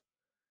Texas,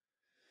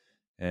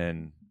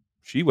 and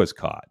she was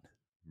caught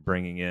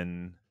bringing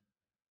in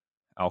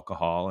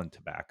alcohol and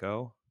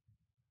tobacco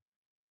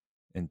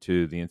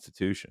into the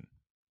institution,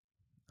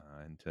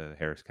 into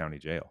Harris County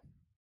Jail.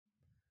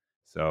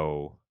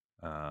 So,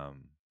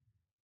 um,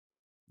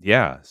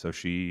 yeah, so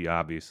she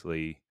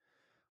obviously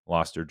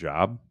lost her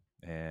job,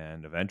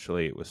 and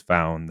eventually it was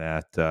found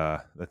that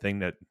the thing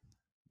that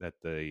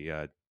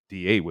the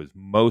DA was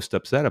most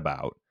upset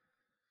about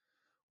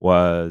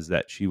was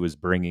that she was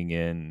bringing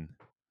in,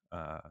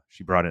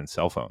 she brought in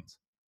cell phones,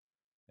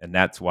 and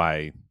that's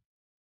why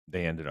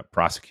they ended up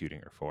prosecuting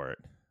her for it.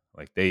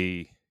 Like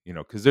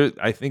because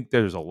I think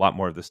there's a lot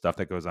more of the stuff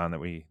that goes on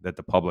that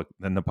the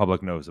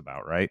public knows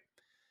about, right?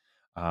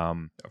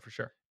 Um, Oh, for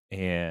sure.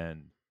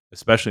 and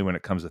especially when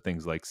it comes to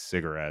things like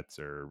cigarettes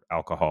or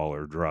alcohol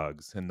or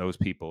drugs, and those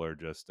people are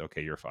just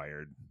okay. You're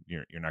fired.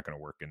 You're not going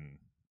to work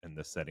in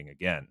this setting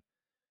again.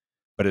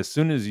 But as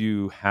soon as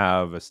you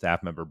have a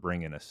staff member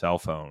bring in a cell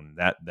phone,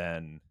 that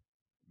then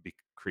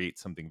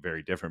creates something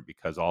very different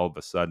because all of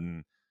a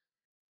sudden,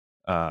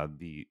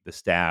 the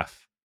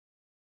staff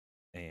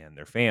and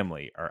their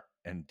family are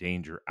in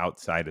danger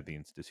outside of the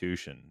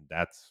institution.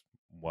 That's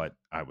what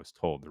I was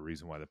told. The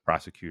reason why the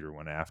prosecutor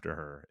went after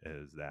her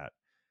is that,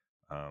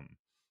 um,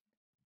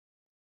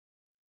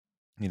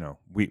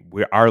 we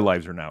our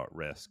lives are now at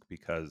risk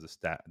because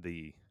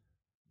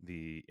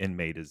the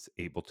inmate is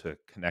able to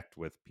connect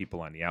with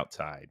people on the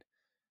outside,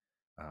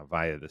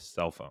 via the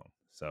cell phone.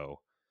 So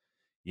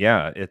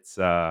yeah, it's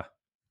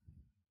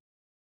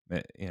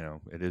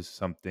it is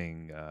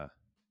something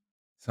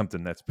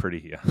that's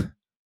pretty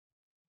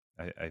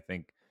I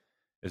think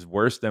is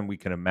worse than we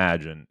can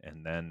imagine.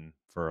 And then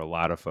for a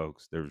lot of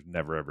folks, there's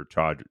never ever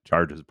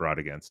charges brought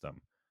against them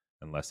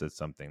unless it's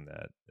something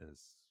that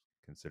is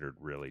considered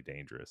really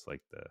dangerous,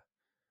 like the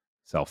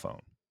cell phone.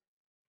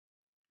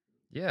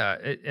 Yeah,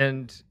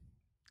 and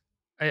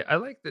I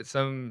like that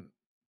some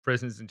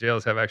prisons and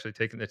jails have actually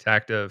taken the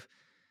tact of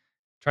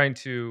trying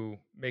to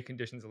make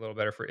conditions a little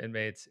better for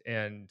inmates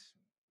and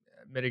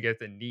mitigate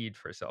the need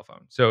for a cell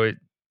phone. So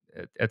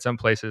at some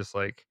places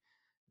like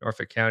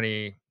Norfolk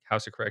County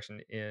House of Correction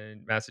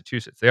in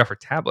Massachusetts, they offer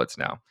tablets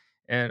now.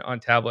 And on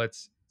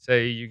tablets,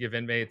 say you give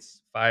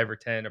inmates 5 or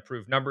 10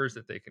 approved numbers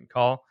that they can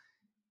call.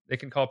 They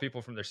can call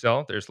people from their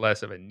cell. There's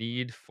less of a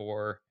need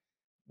for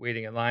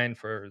waiting in line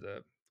for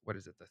the what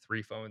is it, the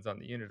 3 phones on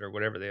the unit or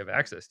whatever they have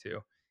access to.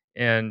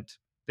 And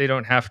they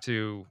don't have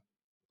to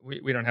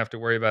we don't have to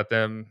worry about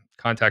them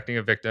contacting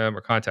a victim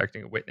or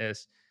contacting a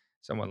witness,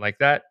 someone like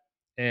that.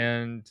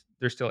 And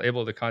they're still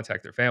able to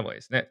contact their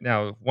families.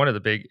 Now, one of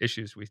the big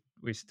issues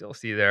we still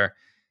see there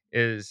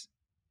is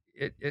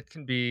it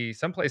can be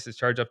some places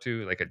charge up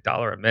to like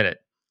 $1 a minute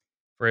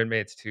for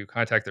inmates to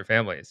contact their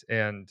families.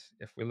 And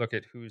if we look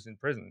at who's in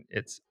prison,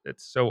 it's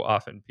so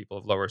often people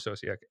of lower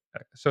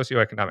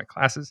socioeconomic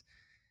classes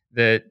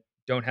that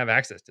don't have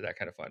access to that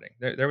kind of funding.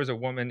 There was a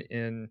woman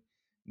in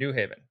New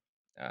Haven.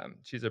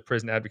 She's a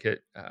prison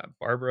advocate,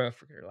 Barbara. I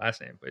forget her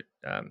last name, but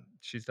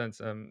she's done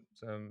some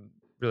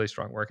really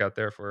strong work out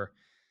there for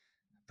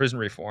prison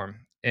reform.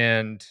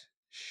 And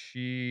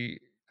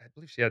I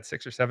believe she had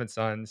 6 or 7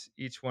 sons.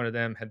 Each one of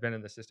them had been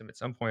in the system at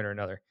some point or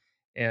another.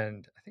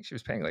 And I think she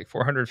was paying like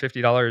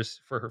 $450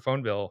 for her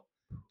phone bill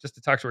just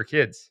to talk to her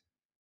kids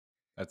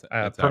That's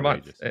per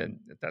month. outrageous. And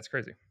that's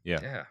crazy. Yeah.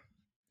 Yeah.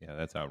 Yeah,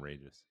 that's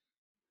outrageous.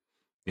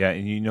 Yeah,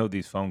 and you know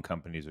these phone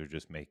companies are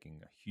just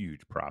making a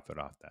huge profit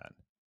off that.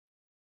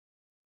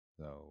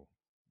 So,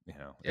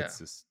 Yeah.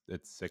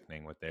 it's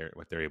sickening what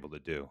they're able to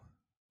do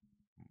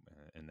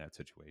in that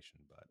situation.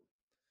 But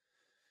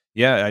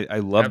yeah, I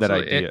love that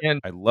Absolutely. idea.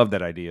 And I love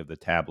that idea of the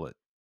tablet,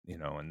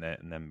 and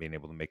then being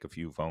able to make a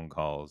few phone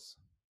calls.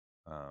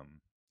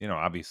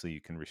 Obviously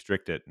you can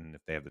restrict it, and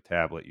if they have the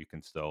tablet, you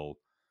can still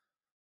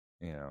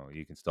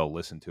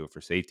listen to it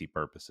for safety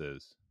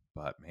purposes.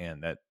 But man,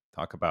 that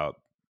talk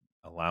about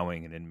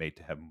allowing an inmate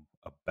to have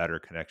a better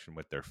connection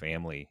with their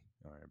family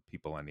or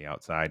people on the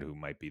outside who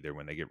might be there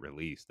when they get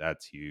released.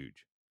 That's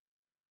huge.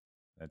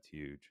 That's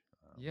huge.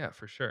 yeah,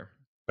 for sure.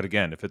 But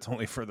again, if it's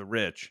only for the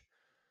rich,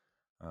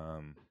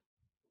 um,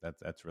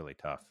 that's really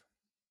tough.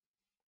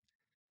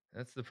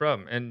 That's the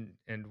problem.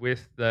 And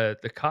with the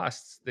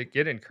costs that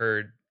get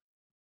incurred,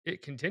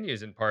 it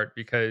continues in part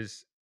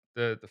because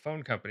the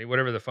phone company,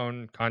 whatever the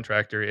phone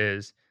contractor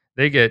is,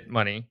 they get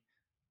money.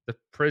 The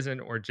prison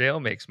or jail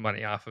makes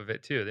money off of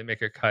it too. They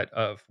make a cut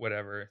of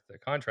whatever the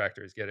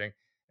contractor is getting.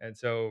 And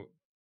so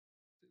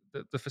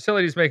the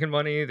facility is making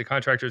money, the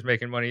contractor is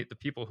making money. The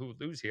people who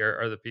lose here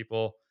are the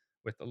people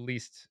with the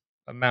least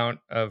amount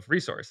of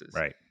resources.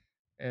 Right.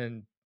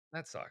 And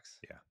that sucks.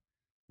 Yeah.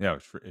 Yeah,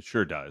 it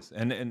sure does.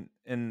 And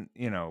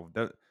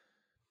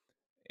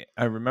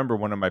I remember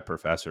one of my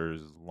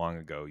professors long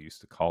ago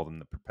used to call them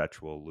the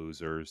perpetual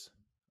losers.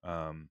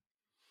 Um,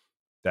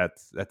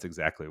 that's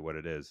exactly what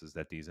it is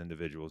that these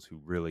individuals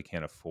who really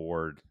can't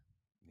afford,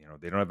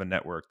 they don't have a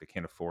network, they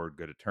can't afford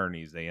good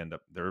attorneys,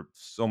 they're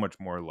so much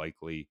more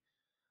likely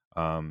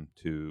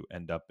to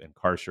end up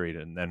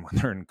incarcerated. And then when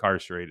they're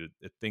incarcerated,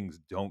 things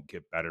don't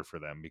get better for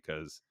them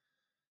because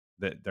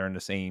they're in the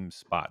same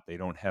spot. They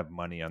don't have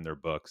money on their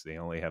books. They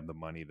only have the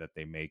money that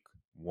they make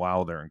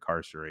while they're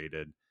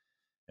incarcerated.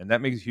 And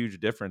that makes a huge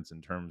difference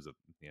in terms of,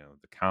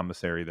 the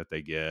commissary that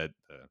they get,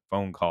 the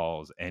phone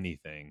calls,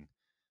 anything.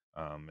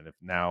 And if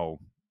now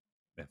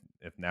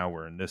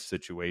we're in this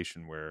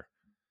situation where,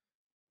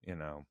 you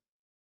know,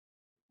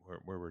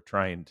 where we're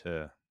trying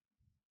to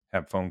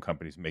have phone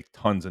companies make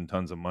tons and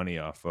tons of money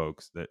off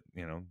folks that,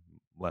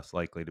 less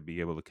likely to be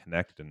able to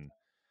connect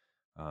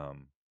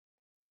um,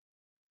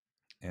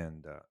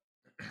 and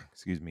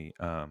excuse me,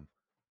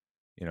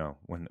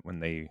 when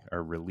they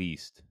are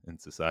released in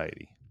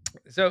society.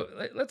 So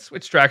let's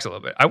switch tracks a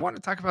little bit. I want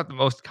to talk about the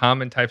most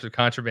common types of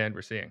contraband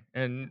we're seeing.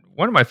 And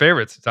one of my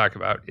favorites to talk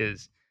about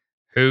is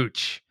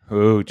hooch.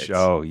 Hooch. It's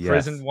Oh,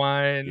 prison yes.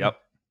 wine. Yep.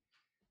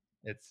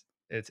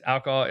 It's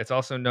alcohol. It's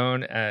also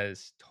known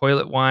as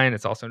toilet wine.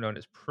 It's also known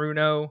as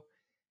Pruno.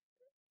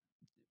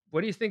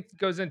 What do you think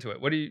goes into it?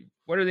 What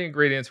are the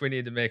ingredients we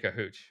need to make a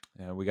hooch?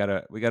 Yeah, we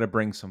gotta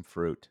bring some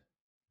fruit.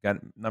 Got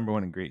number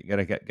one ingredient.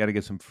 Gotta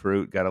get some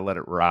fruit. Gotta let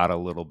it rot a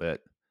little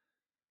bit.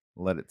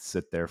 Let it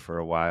sit there for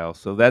a while.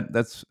 So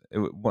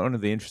one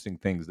of the interesting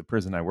things. The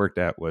prison I worked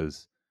at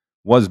was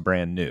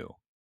brand new.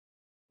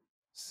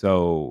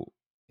 So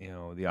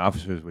the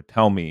officers would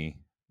tell me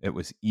it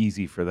was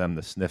easy for them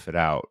to sniff it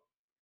out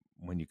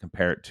when you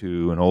compare it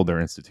to an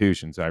older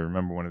institution. So I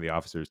remember one of the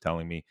officers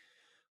telling me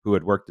who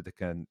had worked at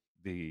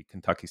the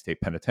Kentucky State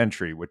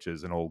Penitentiary, which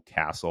is an old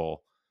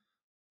castle,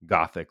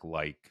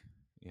 Gothic-like,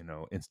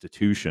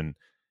 institution.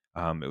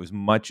 It was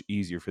much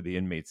easier for the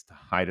inmates to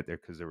hide it there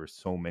because there were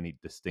so many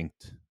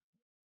distinct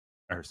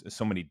or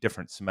so many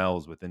different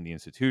smells within the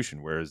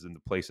institution. Whereas in the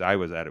place I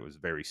was at, it was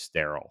very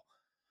sterile.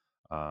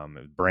 It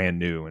was brand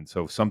new, and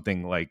so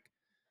something like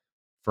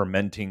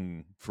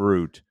fermenting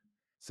fruit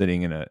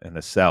sitting in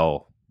a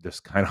cell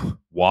just kind of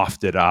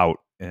wafted out,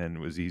 and it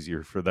was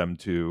easier for them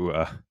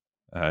to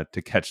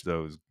catch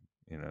those,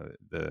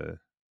 the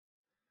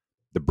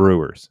the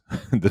brewers,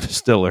 the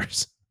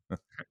distillers.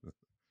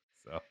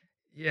 So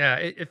Yeah,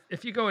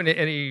 if you go into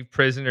any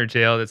prison or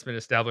jail that's been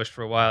established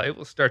for a while, it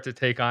will start to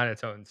take on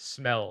its own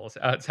smells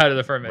outside of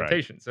the right,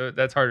 fermentation. So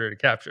that's harder to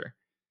capture.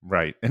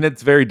 right, and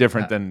it's very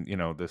different Uh, than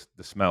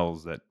the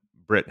smells that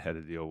Brit had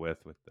to deal with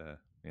the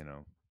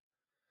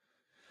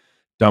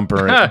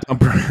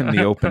dumper in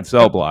the open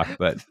cell block.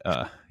 But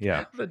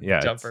yeah, the yeah,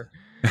 it's jumper.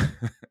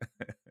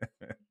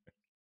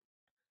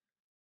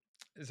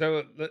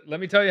 So let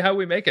me tell you how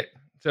we make it.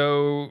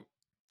 So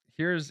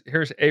here's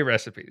a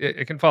recipe.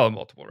 It can follow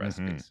multiple hmm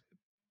recipes.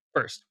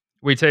 First,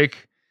 we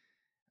take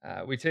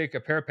a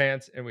pair of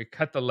pants and we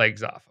cut the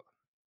legs off,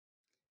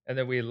 and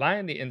then we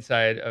line the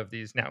inside of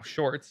these now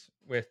shorts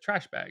with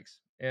trash bags.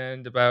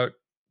 And about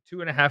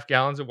 2.5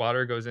 gallons of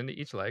water goes into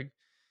each leg,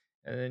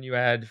 and then you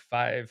add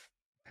 5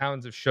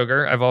 pounds of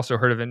sugar. I've also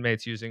heard of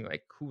inmates using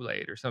like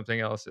Kool-Aid or something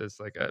else as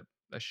like a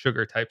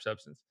sugar type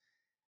substance,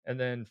 and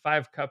then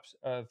 5 cups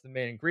of the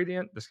main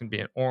ingredient. This can be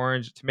an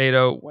orange,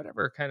 tomato,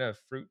 whatever kind of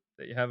fruit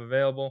that you have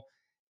available,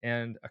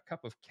 and a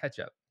cup of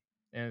ketchup.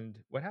 And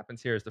what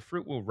happens here is the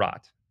fruit will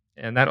rot,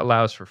 and that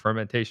allows for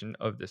fermentation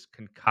of this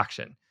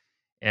concoction.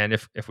 And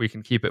if we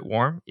can keep it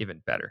warm, even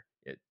better.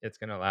 It's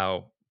going to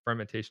allow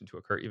fermentation to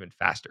occur even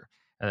faster.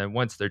 And then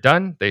once they're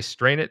done, they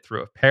strain it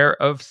through a pair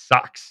of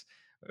socks,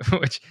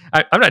 which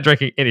I'm not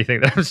drinking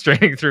anything that I'm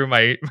straining through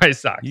my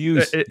socks.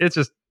 you It's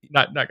just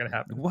not going to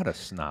happen. what a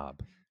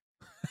snob.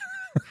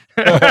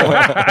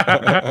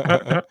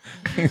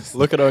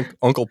 Look at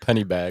Uncle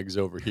Pennybags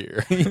over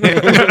here.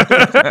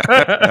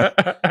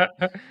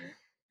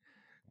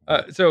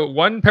 So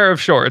one pair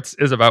of shorts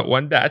is about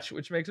one batch,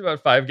 which makes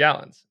about 5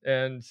 gallons.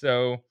 And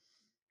so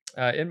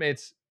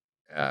inmates,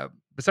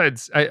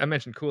 besides I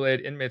mentioned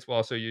Kool-Aid, inmates will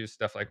also use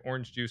stuff like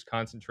orange juice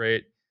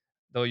concentrate.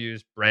 They'll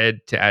use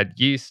bread to add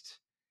yeast.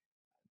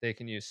 They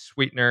can use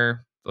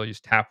sweetener. They'll use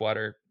tap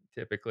water.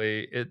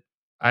 Typically,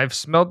 I've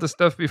smelled the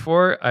stuff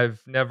before.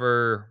 I've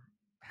never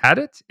had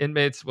it.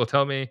 Inmates will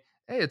tell me,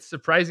 "Hey, it's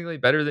surprisingly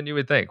better than you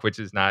would think," which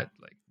is not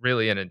like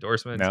really an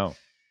endorsement. No,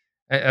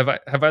 Have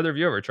either of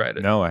you ever tried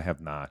it? no, I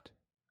have not.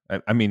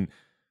 I mean,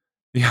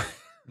 yeah,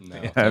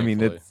 No, yeah, I mean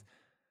thankfully. it's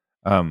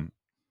um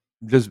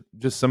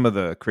just some of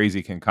the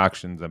crazy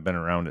concoctions I've been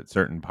around at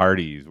certain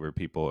parties where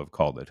people have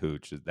called it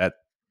hooch.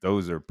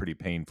 Those are pretty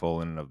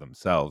painful in and of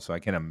themselves. So I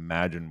can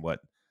imagine what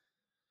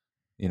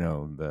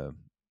the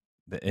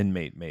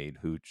inmate made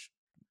hooch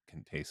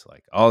can taste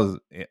like.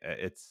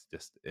 It's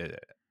just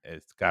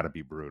it's got to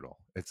be brutal.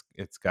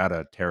 It's got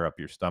to tear up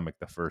your stomach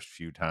the first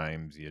few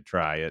times you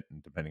try it,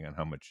 and depending on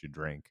how much you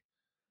drink.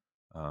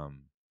 I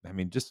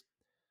mean, just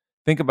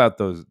think about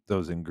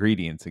those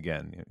ingredients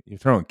again. You're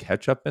throwing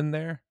ketchup in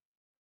there,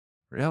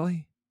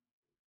 really?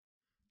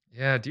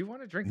 Yeah. Do you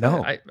want to drink that?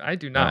 No, I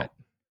do not.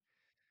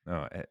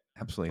 no, no,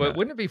 absolutely But not.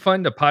 wouldn't it be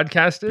fun to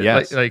podcast it? Like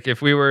Yes, like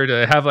if we were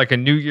to have like a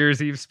New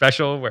Year's Eve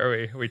special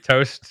where we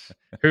toast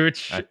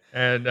hooch I,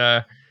 and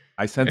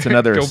I sense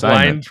another go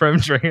assignment. blind from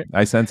drinking.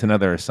 I sense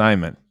another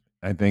assignment.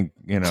 I think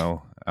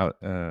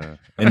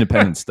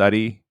independent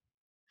study.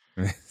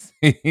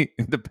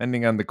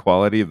 Depending on the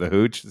quality of the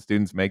hooch the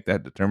students make,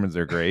 that determines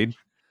their grade.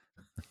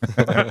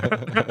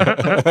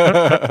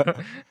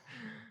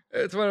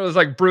 It's one of those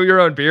like brew your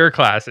own beer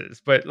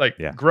classes, but like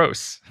Yeah.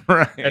 gross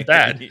Right. and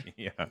bad.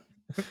 Yeah.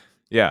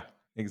 Yeah.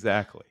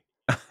 Exactly.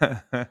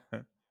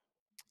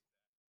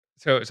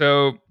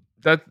 So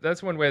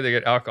that's one way they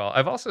get alcohol.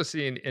 I've also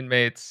seen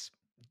inmates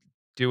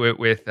do it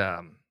with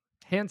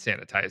hand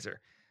sanitizer,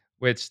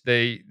 which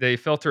they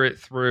filter it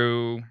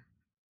through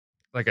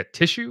like a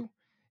tissue,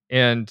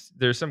 and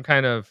there's some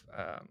kind of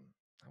I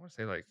want to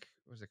say like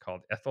what's it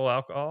called, ethyl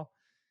alcohol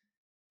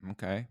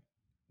Okay.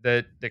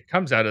 that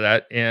comes out of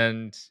that.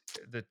 And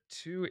the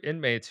two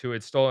inmates who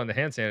had stolen the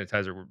hand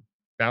sanitizer were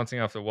bouncing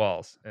off the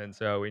walls, and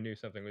so we knew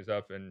something was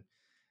up, and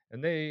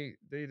they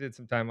did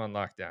some time on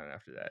lockdown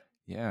after that.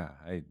 Yeah.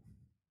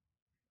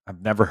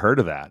 I've never heard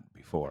of that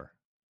before.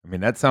 I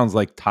mean, that sounds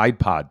like Tide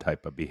Pod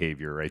type of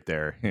behavior right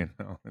there. And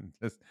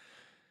just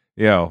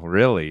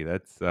really,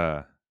 that's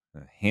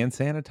hand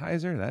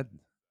sanitizer. That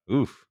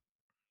oof.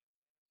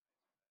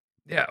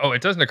 Yeah. Oh,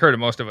 it doesn't occur to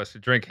most of us to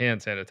drink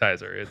hand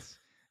sanitizer.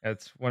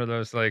 It's one of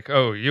those like,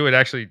 oh, you would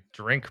actually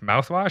drink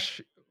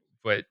mouthwash,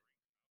 but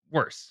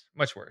worse,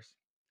 much worse.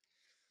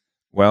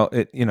 Well,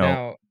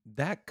 Now,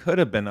 that could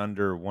have been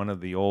under one of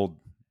the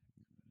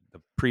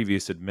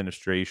previous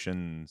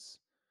administration's,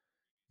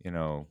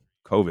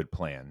 COVID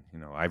plan,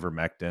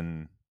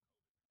 ivermectin,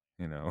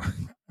 you know,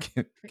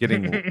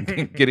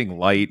 getting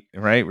light,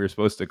 right? We are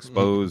supposed to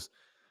expose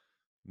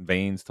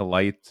veins to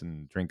lights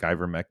and drink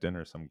ivermectin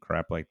or some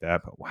crap like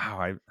that. But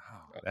wow,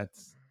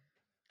 that's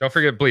don't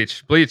forget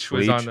bleach. Bleach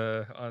was on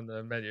bleach.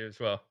 the menu as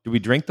well. Do we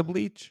drink the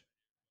bleach?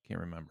 Can't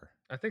remember.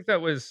 I think that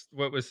was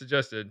what was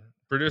suggested.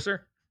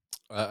 Producer?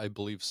 I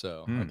believe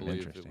so. I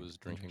believe it Interesting. was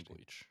drinking Interesting.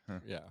 bleach. Huh.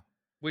 Yeah.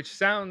 Which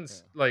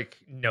sounds like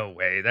no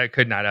way. That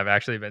could not have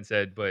actually been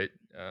said, but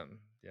yeah,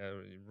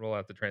 you roll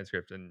out the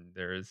transcript and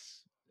there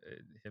is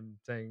him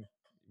saying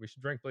we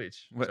should drink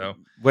bleach. So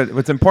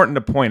What's important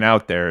to point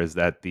out there is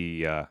that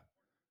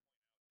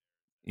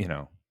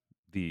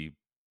the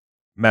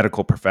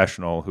medical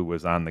professional who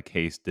was on the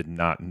case did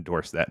not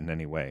endorse that in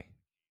any way.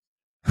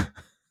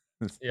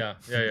 Yeah.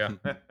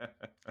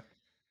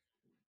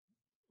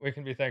 We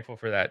can be thankful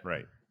for that.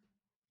 Right.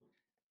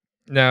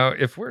 Now,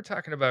 if we're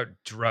talking about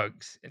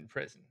drugs in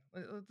prison,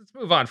 let's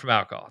move on from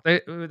alcohol.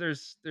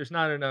 There's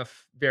not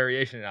enough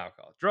variation in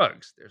alcohol.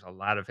 Drugs, there's a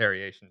lot of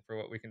variation for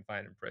what we can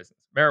find in prisons.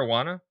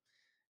 Marijuana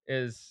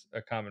is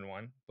a common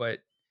one, but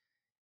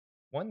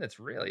one that's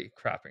really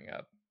cropping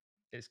up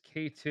is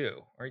K2.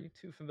 Are you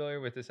too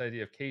familiar with this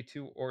idea of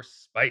K2 or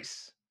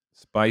spice?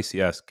 Spice,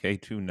 yes.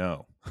 K2,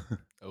 no.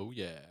 Oh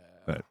yeah.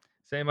 But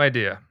Same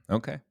idea.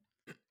 okay.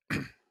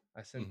 A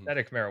Mhm.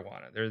 synthetic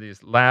marijuana. There are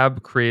these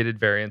lab created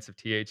variants of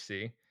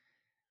THC.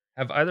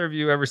 Have either of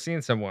you ever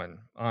seen someone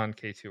on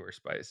K2 or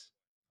spice?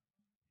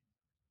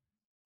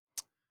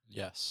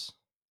 Yes.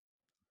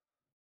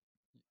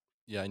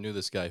 Yeah, I knew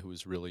this guy who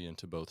was really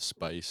into both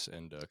spice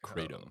and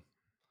kratom,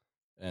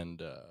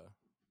 and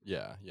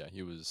yeah,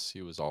 he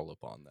was all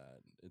up on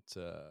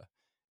that.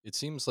 It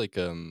seems like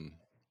a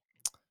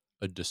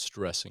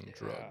distressing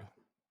drug. Yeah.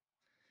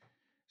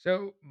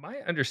 So my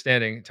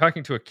understanding,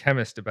 talking to a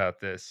chemist about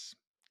this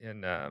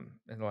in the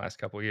last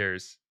couple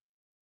years,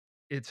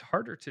 it's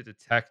harder to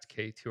detect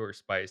K2 or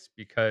spice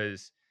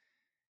because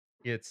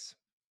it's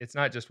it's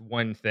not just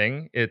one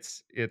thing.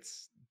 It's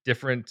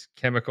different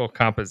chemical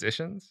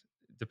compositions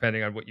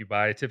depending on what you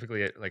buy.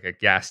 Typically, at like a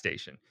gas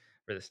station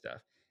for this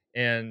stuff,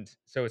 and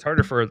so it's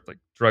harder for like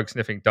drug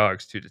sniffing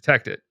dogs to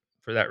detect it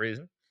for that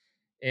reason.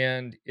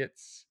 And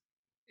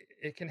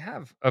it can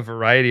have a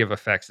variety of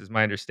effects is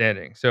my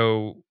understanding.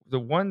 So the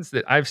ones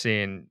that I've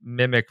seen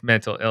mimic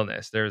mental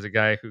illness. There was a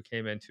guy who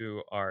came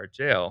into our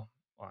jail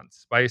on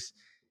spice,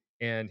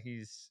 and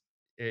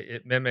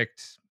it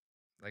mimicked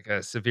like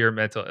a severe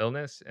mental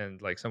illness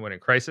and like someone in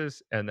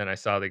crisis. And then I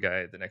saw the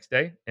guy the next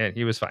day and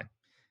he was fine.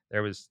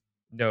 There was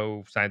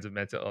no signs of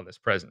mental illness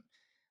present.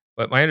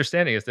 But my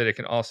understanding is that it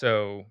can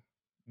also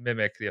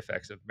mimic the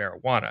effects of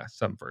marijuana,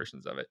 some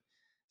versions of it.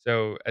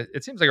 So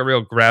it seems like a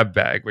real grab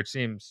bag, which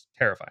seems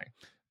terrifying.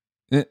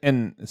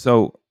 And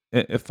so,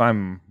 if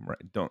I'm right,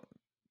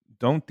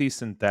 don't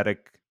these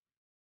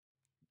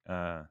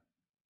uh,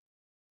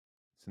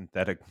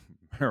 synthetic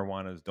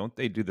marijuanas, don't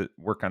they do the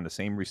work on the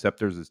same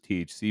receptors as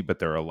THC, but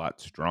they're a lot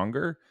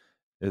stronger?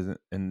 Isn't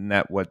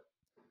that what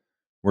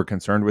we're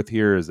concerned with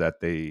here? Is that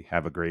they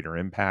have a greater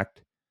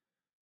impact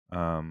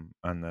on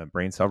the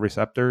brain cell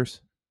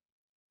receptors?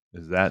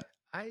 Is that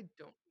I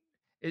don't.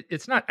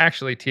 It's not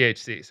actually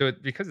THC, so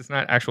because it's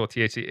not actual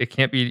THC, it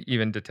can't be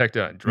even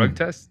detected on drug Hmm.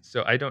 tests.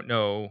 So I don't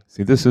know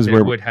See? This is that it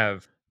where would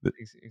have th-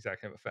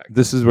 exact same effect.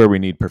 this is where we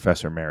need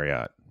Professor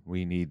Marriott.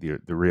 We need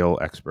the real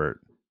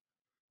expert,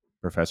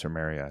 Professor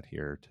Marriott,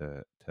 here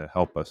to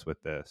help us with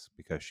this,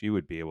 because she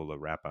would be able to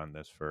rap on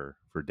this for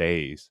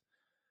days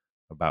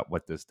about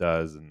what this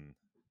does, and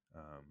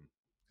um,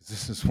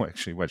 this is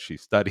actually what she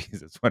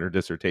studies. It's what her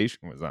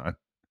dissertation was on.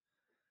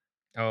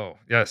 Oh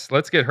yes,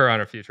 let's get her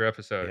on a future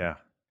episode. Yeah.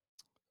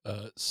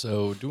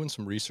 So doing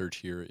some research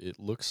here, it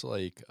looks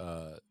like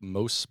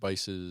most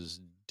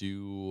spices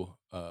do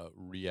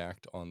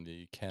react on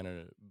the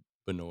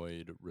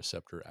cannabinoid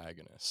receptor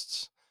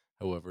agonists.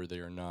 However, they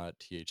are not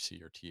THC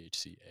or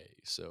THCA,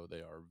 so they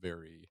are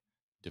very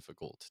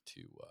difficult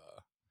to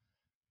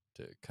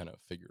kind of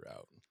figure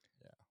out.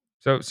 Yeah.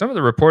 So some of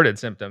the reported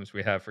symptoms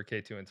we have for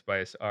K2 and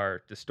spice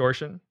are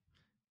distortion,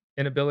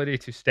 inability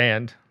to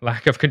stand,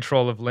 lack of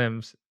control of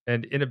limbs,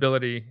 and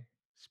inability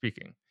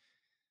speaking.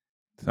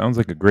 Sounds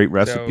like a great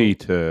recipe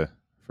So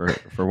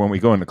for when we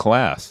go into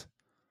class.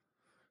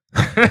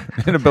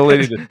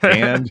 Inability to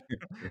stand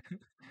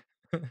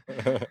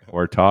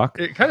or talk.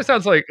 it kind of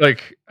sounds like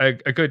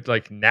a good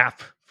like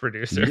nap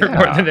producer more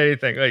Yeah. than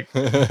anything. Like,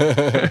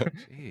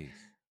 Jeez.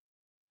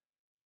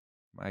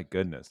 My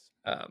goodness.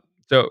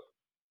 so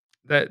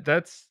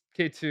that's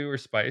K2 or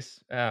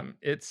spice.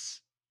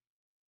 It's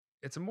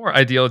a more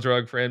ideal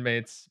drug for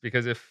inmates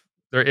because if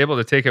they're able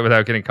to take it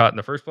without getting caught in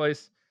the first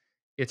place,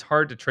 it's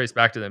hard to trace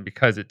back to them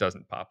because it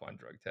doesn't pop on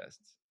drug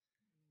tests.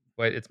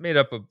 But it's made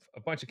up of a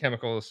bunch of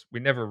chemicals. We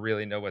never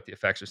really know what the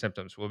effects or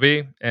symptoms will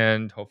be,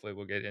 and hopefully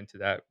we'll get into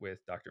that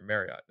with Dr.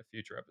 Marriott in a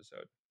future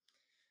episode.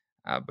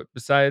 But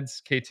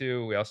besides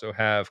K2, we also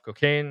have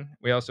cocaine.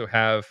 We also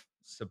have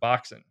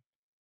Suboxone.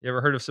 You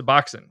ever heard of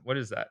Suboxone? What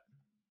is that?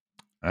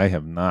 I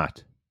have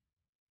not.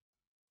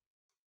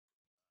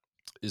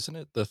 Isn't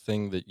it the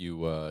thing that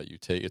you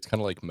take? It's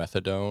kind of like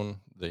methadone.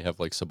 They have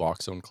like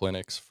Suboxone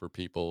clinics for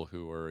people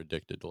who are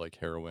addicted to like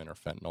heroin or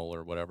fentanyl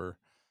or whatever.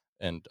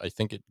 And I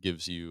think it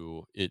gives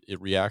you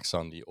it reacts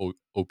on the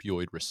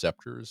opioid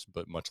receptors,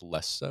 but much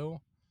less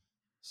so.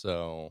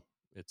 So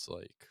it's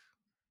like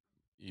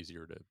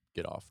easier to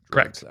get off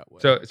drugs Correct. that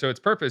way. So its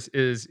purpose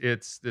is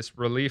it's this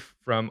relief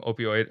from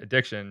opioid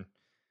addiction,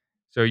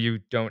 so you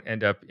don't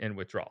end up in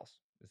withdrawals.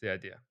 Is the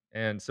idea.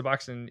 And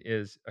Suboxone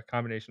is a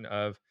combination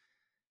of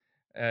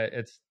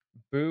it's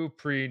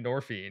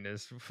buprenorphine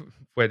is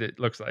what it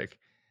looks like,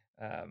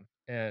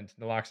 and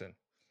naloxone.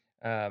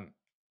 Um,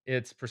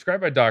 it's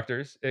prescribed by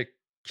doctors. It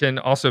can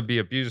also be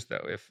abused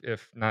though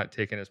if not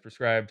taken as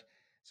prescribed.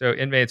 So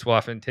inmates will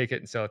often take it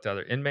and sell it to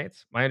other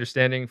inmates. My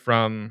understanding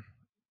from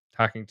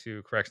talking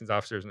to corrections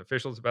officers and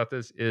officials about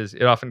this is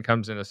it often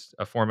comes in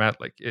a format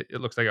like it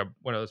looks like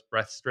one of those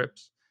breath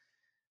strips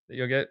that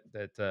you'll get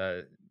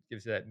that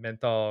gives you that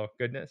menthol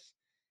goodness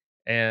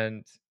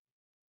and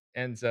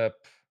ends up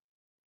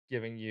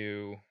giving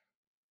you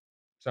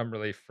some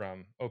relief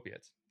from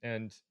opiates.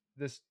 And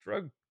this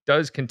drug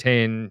does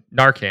contain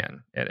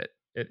Narcan in it.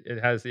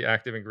 It has the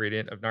active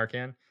ingredient of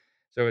Narcan.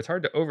 So it's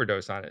hard to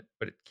overdose on it,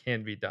 but it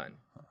can be done.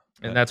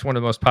 And That that's one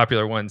of the most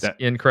popular ones that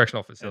in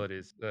correctional and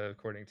facilities,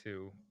 according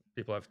to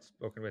people I've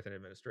spoken with in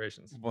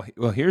administrations.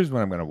 well, here's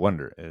what I'm going to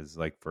wonder is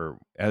like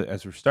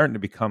as we're starting to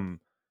become,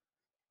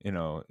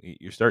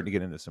 you're starting to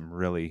get into some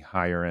really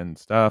higher end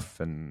stuff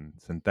and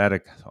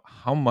synthetic. So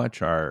how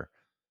much are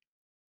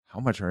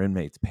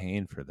inmates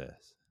paying for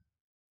this?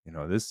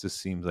 This just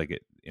seems like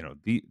it.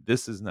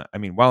 This is not. I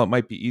mean, while it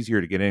might be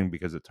easier to get in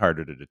because it's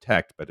harder to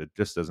detect, but it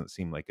just doesn't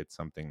seem like it's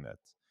something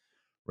that's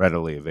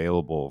readily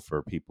available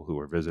for people who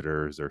are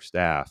visitors or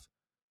staff.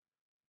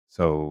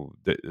 So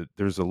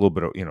there's a little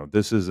bit of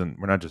this isn't.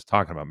 We're not just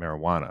talking about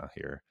marijuana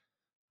here.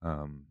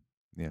 Um,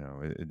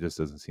 it just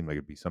doesn't seem like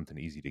it'd be something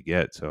easy to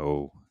get.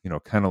 So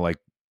kind of like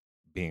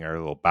being our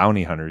little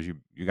bounty hunters,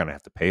 you're gonna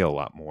have to pay a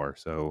lot more.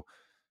 So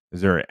is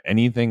there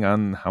anything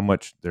on how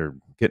much they're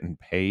getting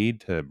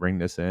paid to bring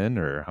this in,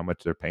 or how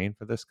much they're paying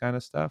for this kind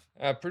of stuff?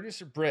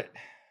 Producer Britt,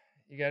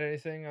 you got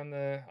anything on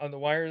the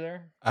wire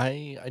there?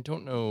 I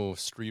don't know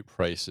street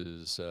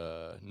prices,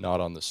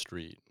 not on the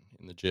street,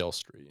 in the jail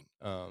street.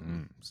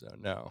 Mm, So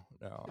no,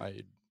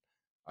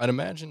 I'd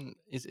imagine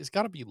it's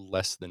got to be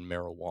less than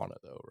marijuana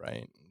though,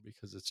 right?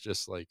 Because it's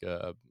just like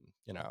a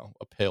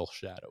pale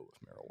shadow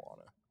of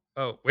marijuana.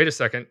 Oh, wait a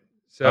second.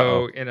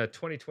 uh-oh. So in a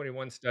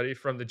 2021 study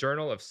from the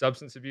Journal of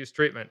Substance Abuse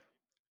Treatment,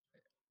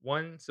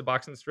 one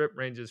Suboxone strip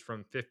ranges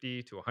from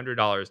 $50 to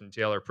 $100 in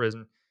jail or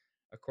prison,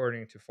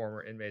 according to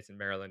former inmates in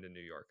Maryland and New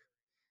York.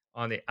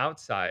 On the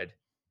outside,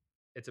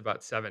 it's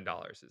about $7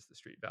 is the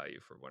street value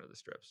for one of the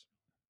strips.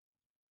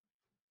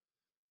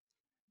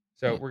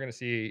 So Hmm. we're going to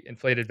see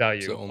inflated So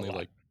value a only lot.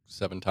 like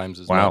 7 times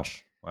as Wow.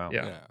 much. Wow.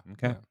 Yeah. Yeah.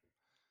 Okay.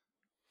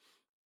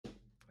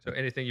 So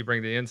anything you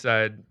bring to the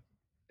inside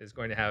is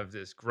going to have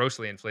this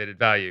grossly inflated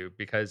value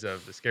because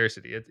of the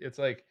scarcity. It's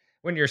like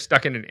when you're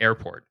stuck in an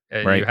airport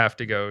and you Right. have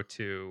to go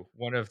to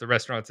one of the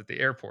restaurants at the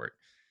airport,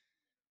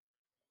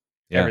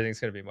 Yeah.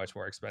 everything's going to be much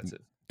more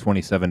expensive.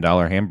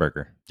 $27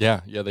 hamburger. Yeah,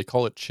 they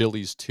call it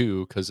Chili's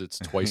too because it's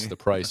twice the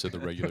price of the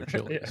regular Yeah,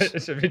 Chili's.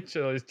 it should be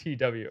Chili's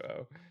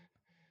TWO.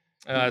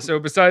 So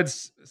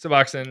besides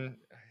Suboxone,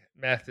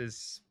 meth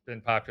has been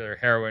popular.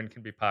 Heroin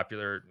can be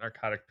popular.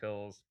 Narcotic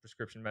pills,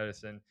 prescription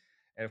medicine,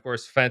 and of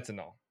course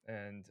fentanyl.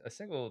 And a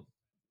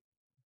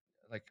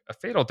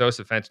fatal dose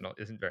of fentanyl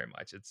isn't very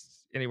much.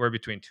 It's anywhere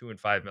between 2 and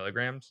 5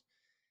 milligrams.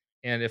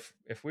 And if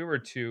we were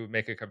to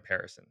make a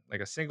comparison,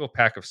 like a single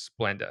pack of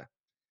Splenda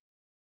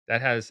that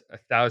has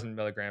 1,000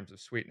 milligrams of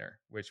sweetener,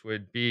 which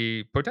would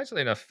be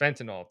potentially enough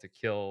fentanyl to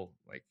kill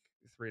like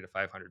 300 to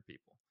 500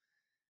 people.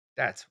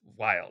 That's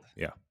wild.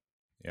 Yeah.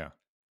 Yeah.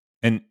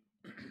 And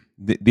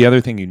the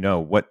other thing,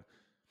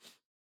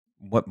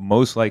 what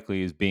most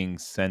likely is being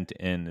sent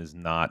in is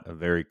not a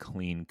very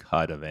clean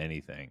cut of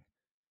anything.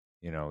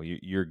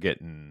 You're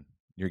getting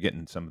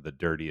some of the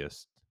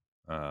dirtiest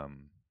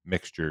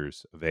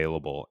mixtures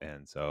available,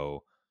 and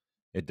so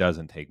it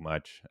doesn't take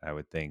much, I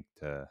would think,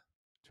 to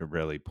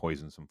really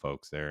poison some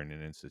folks there in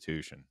an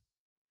institution.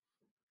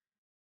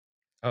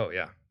 Oh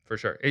yeah, for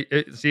sure.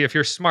 See, if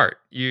you're smart,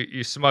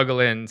 you smuggle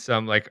in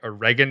some like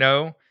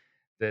oregano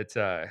that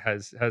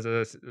has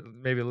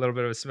maybe a little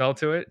bit of a smell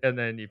to it, and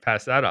then you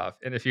pass that off.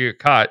 And if you get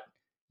caught,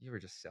 you were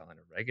just selling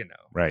oregano.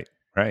 Right.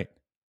 Right.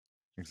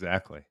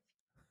 Exactly.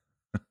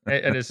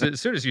 And as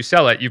soon as you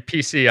sell it, you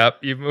PC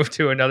up, you move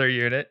to another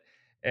unit,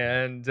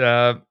 and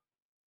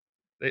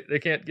they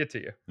can't get to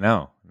you.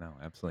 No. No.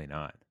 Absolutely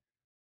not.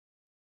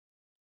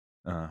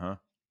 Uh huh.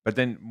 But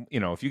then,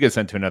 if you get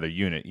sent to another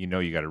unit, you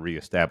got to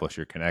reestablish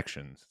your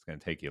connections. It's going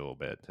to take you a little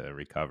bit to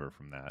recover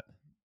from that.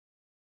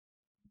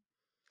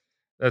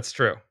 That's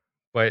true.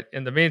 But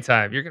in the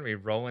meantime, you're going to be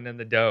rolling in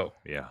the dough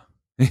Yeah.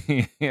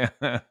 Yeah.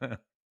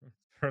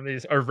 from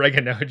these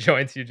oregano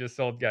joints you just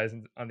sold guys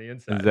on the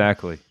inside.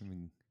 Exactly. I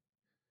mean,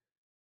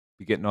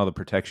 be getting all the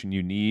protection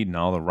you need and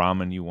all the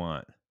ramen you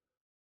want.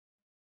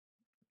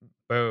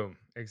 Boom.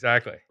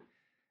 Exactly.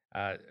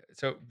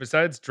 So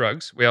besides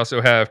drugs, we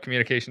also have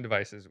communication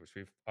devices, which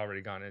we've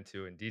already gone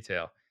into in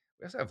detail.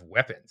 We also have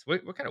weapons.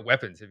 What kind of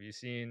weapons have you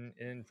seen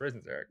in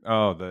prisons, Eric?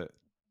 Oh,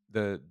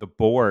 the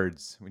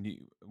boards.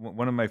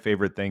 One of my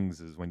favorite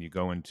things is when you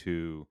go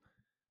into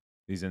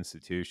these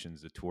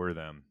institutions to tour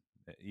them,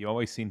 you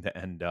always seem to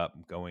end up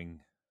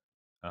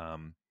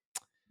um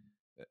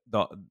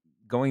the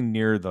going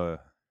near the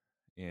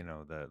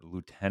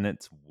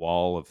lieutenant's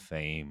wall of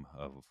fame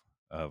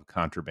of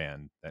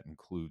contraband that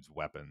includes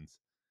weapons.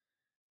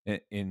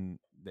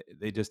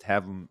 They just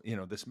have them,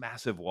 this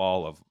massive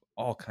wall of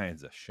all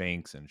kinds of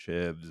shanks and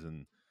shivs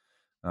and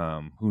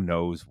Who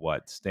knows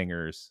what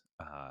stingers,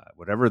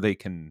 whatever they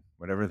can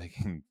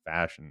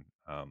fashion.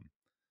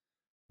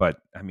 But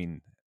I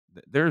mean,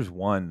 there's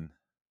one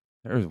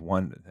that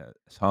I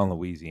saw in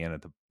Louisiana.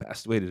 The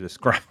best way to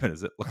describe it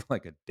is it looked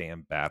like a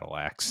damn battle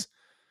axe.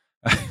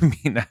 I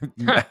mean,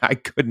 I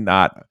could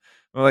not.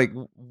 Like,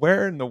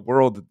 where in the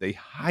world did they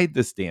hide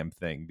this damn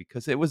thing?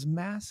 Because it was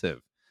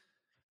massive.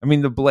 I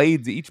mean,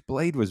 each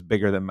blade was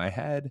bigger than my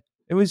head.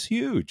 It was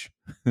huge.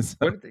 So,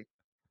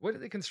 What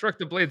did they construct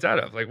the blades out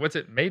of? Like, what's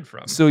it made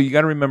from? so you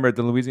got to remember at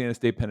the Louisiana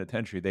State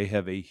Penitentiary, they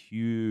have a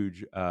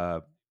huge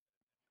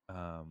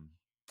um,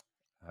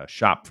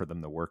 shop for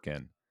them to work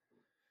in.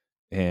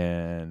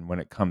 And when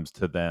it comes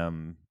to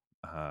them,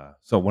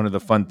 so one of the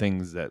fun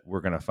things that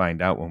we're going to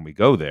find out when we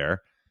go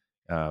there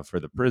for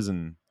the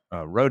prison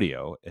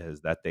rodeo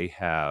is that they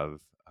have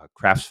a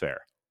crafts fair,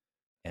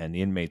 and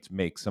the inmates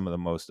make some of the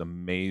most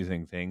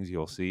amazing things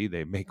you'll see.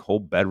 They make whole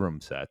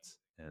bedroom sets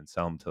and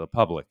sell them to the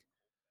public.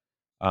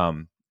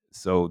 Um,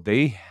 so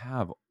they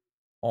have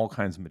all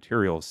kinds of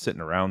materials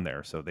sitting around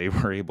there. So they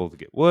were able to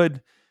get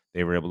wood.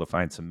 They were able to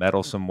find some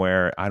metal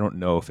somewhere. I don't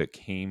know if it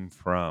came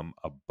from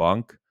a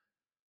bunk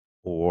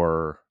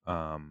or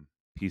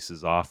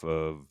pieces off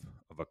of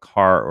a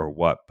car or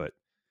what, but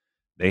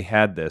they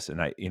had this,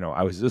 and I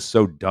was just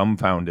so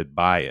dumbfounded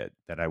by it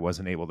that I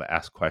wasn't able to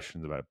ask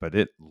questions about it. But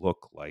it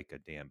looked like a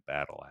damn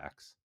battle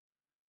axe.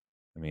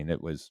 I mean,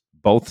 it was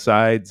both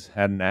sides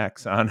had an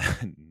axe on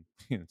it,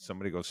 and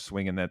somebody goes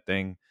swinging that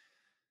thing.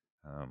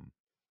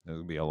 There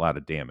would be a lot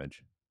of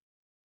damage.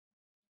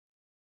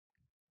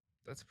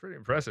 That's pretty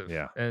impressive.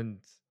 Yeah. And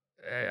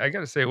I got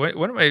to say,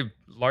 one of my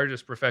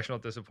largest professional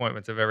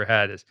disappointments I've ever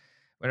had is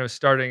when I was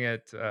starting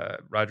at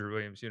Roger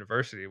Williams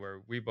University,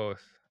 where we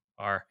both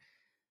are.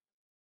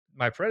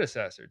 My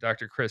predecessor,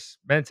 Dr. Chris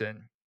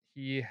Benton,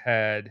 he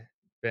had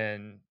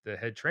been the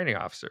head training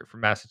officer for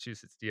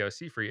Massachusetts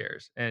DOC for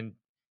years, and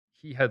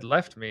he had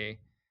left me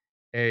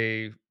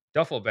a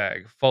duffel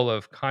bag full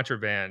of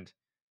contraband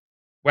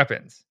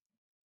weapons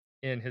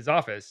in his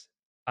office.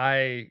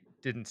 I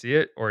didn't see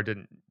it or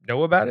didn't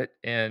know about it,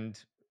 and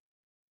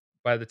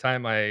by the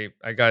time I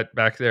got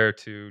back there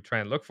to try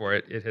and look for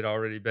it, it had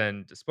already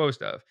been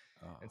disposed of,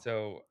 and Oh,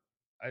 so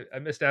I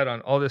missed out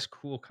on all this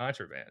cool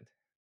contraband.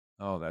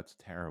 oh, that's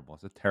terrible.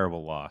 It's a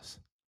terrible loss.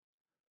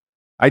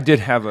 I did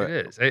have It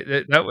a is.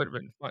 That would have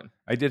been fun.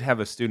 I did have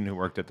a student who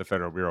worked at the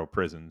Federal Bureau of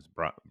Prisons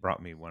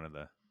brought me one of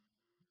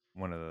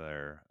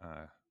their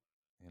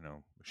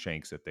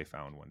shanks that they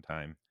found one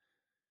time.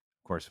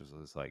 Of course, it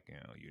was like,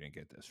 you didn't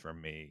get this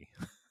from me.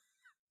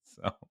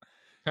 So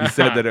he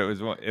said that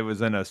it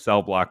was in a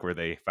cell block where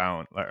they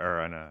found, or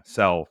in a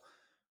cell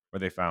where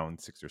they found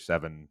 6 or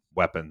 7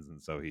 weapons,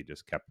 and so he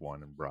just kept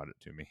one and brought it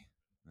to me,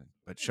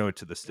 but show it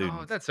to the Oh,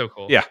 students. that's so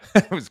cool. Yeah,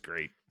 it was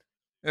great.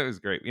 It was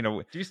great.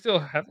 Do you still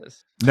have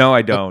this? No, I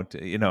Uh, don't.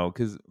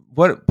 Because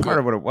what go part ahead.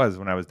 of what it was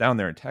when I was down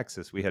there in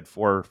Texas, we had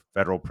 4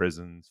 federal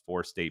prisons,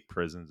 4 state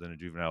prisons, and a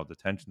juvenile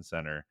detention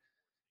center.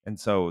 And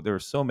so there were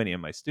so many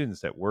of my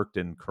students that worked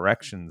in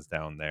corrections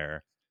down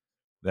there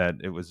that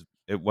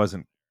it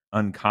wasn't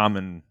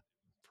uncommon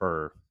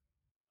for,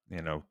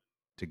 you know,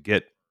 to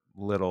get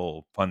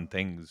little fun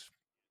things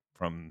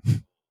from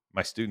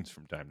my students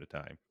from time to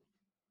time.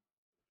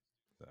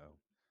 So,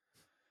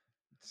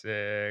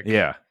 Sick.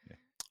 yeah,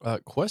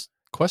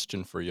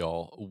 Question for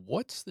y'all: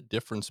 what's the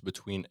difference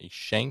between a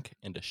shank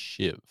and a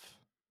shiv?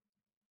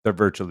 they're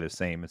virtually the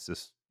same.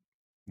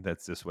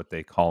 That's just what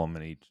they call them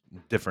in each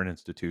different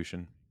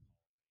institution.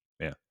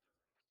 Yeah.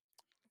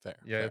 Fair,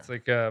 Yeah, fair. it's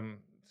like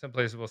some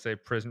places will say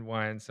prison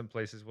wine, some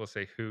places will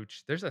say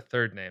hooch. There's a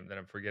third name that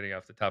I'm forgetting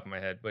off the top of my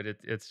head, but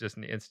it's just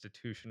an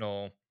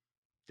institutional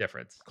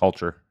difference.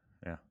 Culture.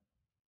 Yeah.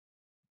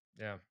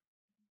 Yeah.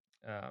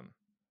 Um,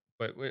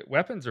 but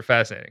weapons are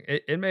fascinating.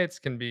 Inmates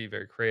can be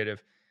very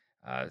creative.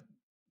 Uh,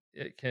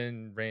 it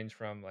can range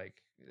from like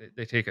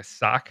they take a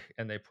sock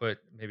and they put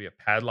maybe a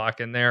padlock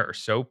in there or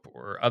soap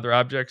or other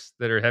objects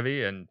that are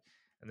heavy and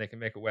they can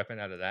make a weapon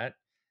out of that.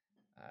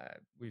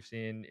 We've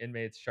seen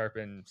inmates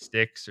sharpen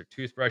sticks or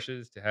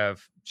toothbrushes to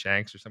have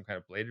shanks or some kind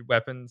of bladed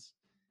weapons.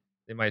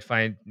 They might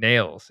find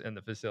nails in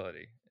the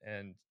facility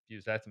and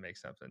use that to make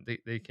something.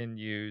 They can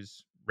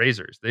use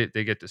razors. They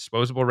get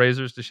disposable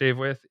razors to shave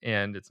with,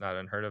 and it's not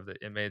unheard of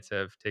that inmates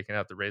have taken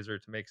out the razor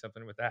to make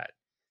something with that.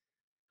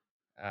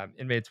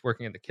 Inmates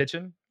working in the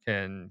kitchen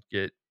can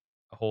get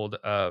a hold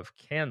of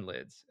can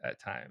lids at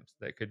times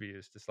that could be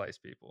used to slice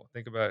people.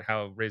 Think about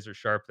how razor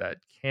sharp that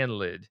can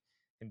lid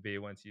can be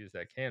once you use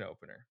that can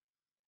opener.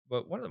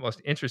 But one of the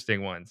most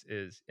interesting ones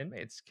is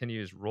inmates can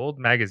use rolled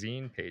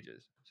magazine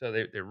pages. So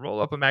they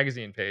roll up a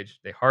magazine page,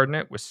 they harden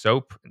it with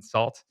soap and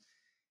salt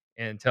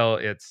until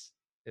it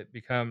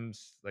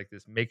becomes like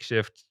this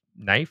makeshift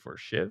knife or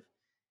shiv.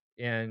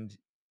 And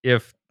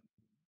if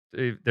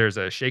there's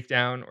a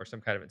shakedown or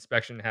some kind of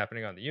inspection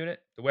happening on the unit,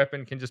 the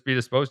weapon can just be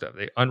disposed of.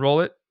 They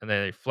unroll it and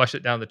then they flush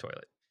it down the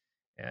toilet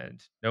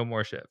and no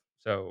more shiv.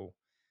 So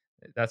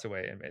that's a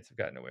way inmates have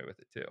gotten away with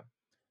it too.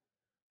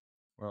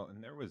 Well,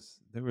 and there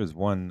was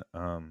one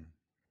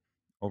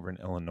over in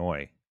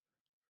Illinois.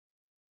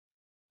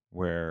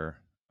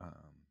 where,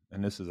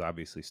 and this is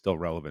obviously still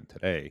relevant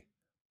today,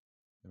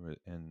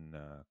 in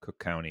Cook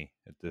County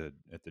at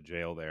the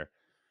jail there,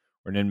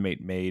 where an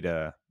inmate made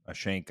a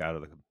shank out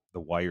of the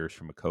wires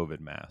from a COVID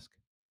mask.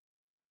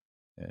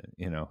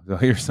 So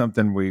here's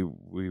something we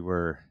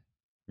were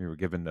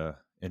given to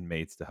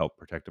inmates to help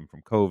protect them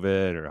from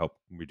COVID or help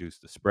reduce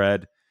the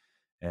spread,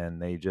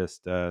 and they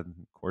just, of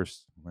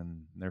course,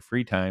 when in their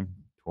free time,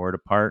 tore it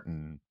apart,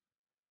 and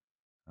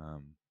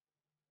um,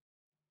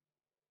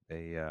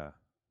 they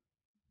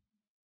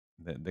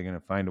they're going to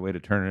find a way to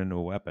turn it into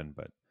a weapon.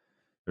 But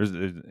there's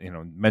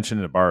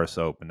mentioned a bar of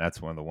soap, and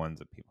that's one of the ones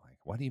that people are like,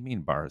 what do you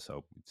mean bar of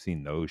soap? We've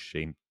seen those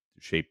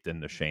shaped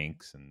into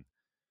shanks, and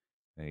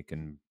they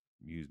can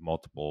use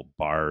multiple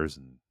bars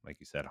and, like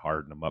you said,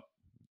 harden them up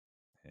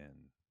and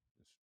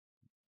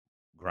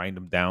just grind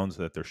them down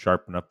so that they're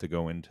sharp enough to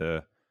go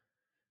into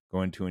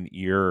an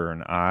ear or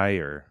an eye,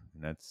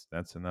 and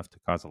that's enough to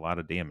cause a lot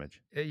of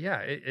damage. Yeah,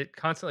 it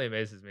constantly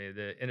amazes me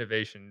the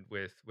innovation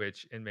with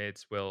which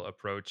inmates will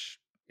approach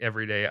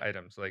everyday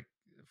items. Like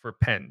for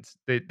pens,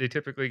 they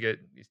typically get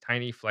these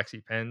tiny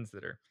flexi pens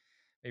that are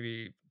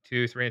maybe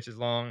 2 3 inches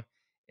long,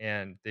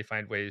 and they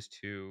find ways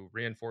to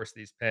reinforce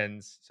these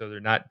pens so they're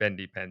not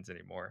bendy pens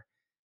anymore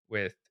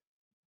with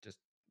just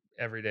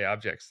everyday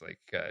objects like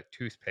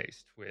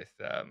toothpaste with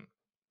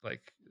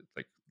like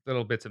like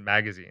little bits of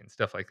magazine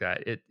stuff like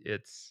that.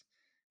 It's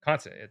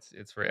constant.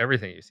 It's for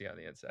everything you see on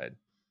the inside.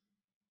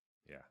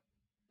 Yeah,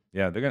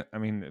 yeah. They're gonna. I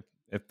mean,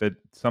 if it's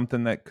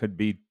something that could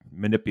be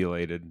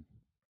manipulated,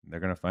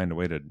 they're gonna find a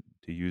way to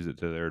use it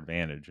to their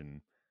advantage,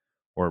 and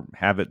or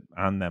have it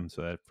on them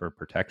so that for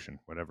protection,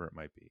 whatever it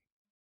might be.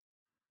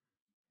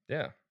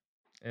 Yeah.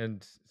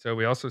 And so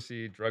we also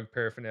see drug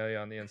paraphernalia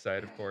on the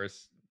inside, of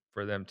course,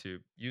 for them to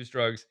use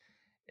drugs.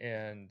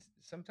 And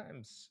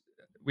sometimes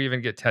we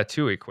even get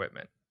tattoo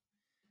equipment.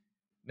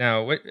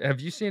 Now, what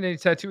have you seen any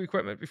tattoo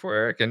equipment before,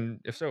 Eric? And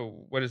if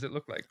so, what does it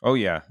look like? Oh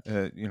yeah,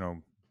 it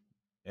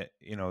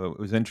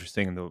was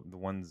interesting the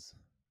ones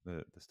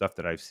the stuff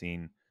that I've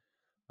seen.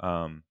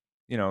 Um,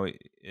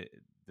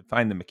 to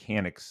find the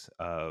mechanics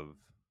of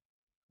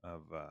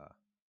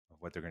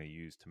what they're going to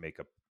use to make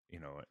up,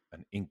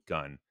 an ink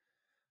gun.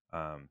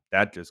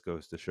 That just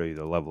goes to show you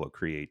the level of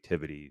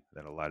creativity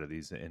that a lot of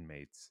these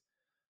inmates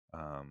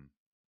um,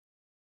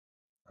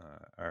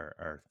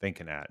 are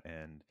thinking at,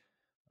 and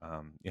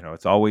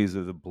it's always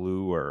the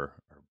blue or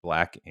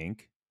black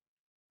ink,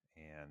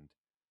 and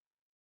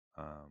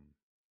um,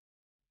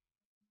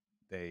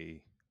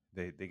 they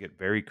they get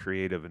very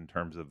creative in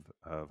terms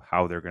of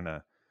how they're going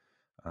to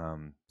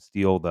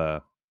steal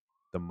the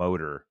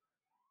motor,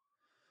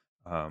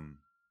 um,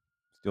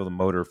 steal the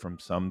motor from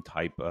some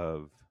type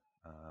um,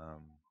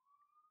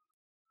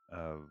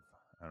 of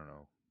I don't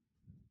know.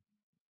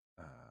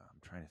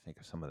 I'm trying to think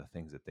of some of the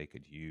things that they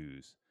could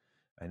use.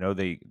 I know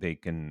they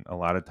can a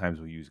lot of times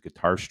will use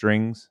guitar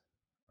strings.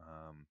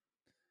 Um,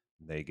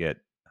 they get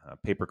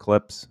paper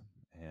clips,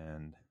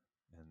 and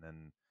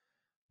then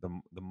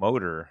the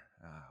motor.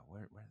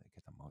 Where do they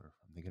get the motor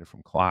from? They get it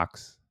from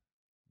clocks.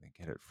 They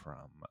get it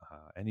from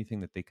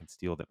anything that they can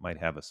steal that might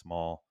have a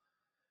small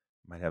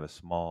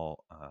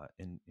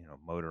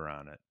motor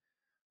on it.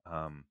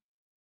 Um,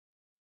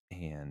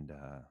 and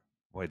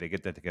boy, they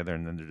get that together,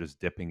 and then they're just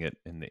dipping it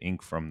in the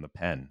ink from the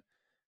pen,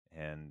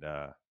 and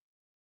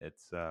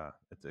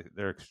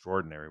they're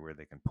extraordinary where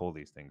they can pull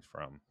these things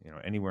from.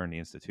 Anywhere in the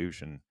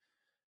institution,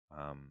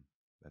 um,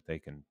 that they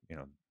can,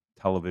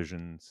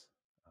 televisions,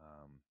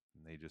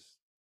 and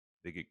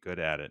they get good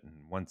at it.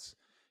 And once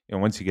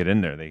you get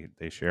in there,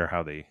 they share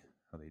how they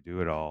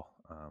do it all.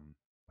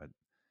 But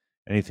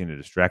anything to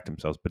distract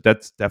themselves. But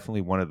that's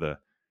definitely one of the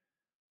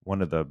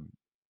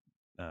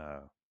uh,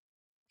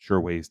 sure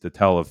ways to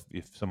tell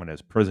if someone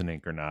has prison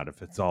ink or not.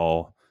 If it's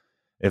all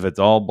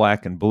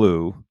black and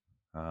blue,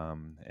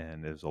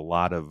 and there's a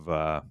lot of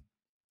I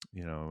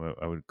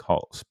would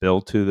call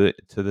spill to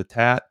the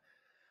tat,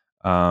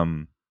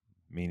 um,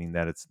 meaning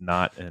that it's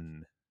not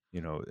in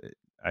you know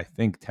I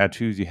think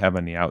tattoos you have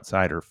on the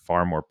outside are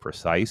far more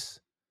precise,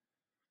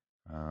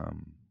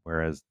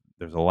 whereas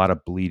there's a lot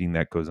of bleeding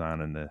that goes on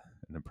in the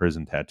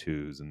prison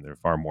tattoos, and they're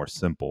far more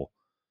simple,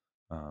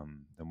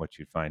 than what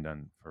you'd find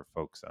on for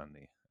folks on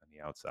the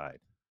outside.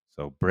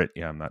 So Britt,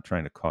 yeah, I'm not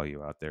trying to call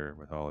you out there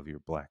with all of your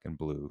black and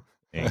blue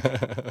ink.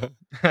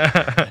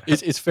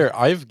 It's fair.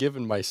 I've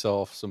given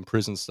myself some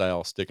prison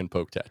style stick and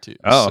poke tattoos,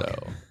 Oh, so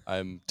okay.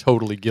 I'm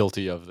totally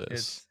guilty of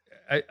this.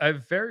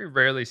 I've very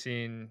rarely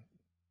seen,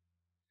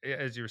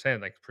 as you were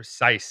saying, like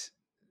precise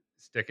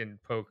stick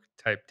and poke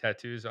type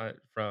tattoos on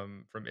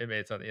from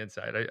inmates on the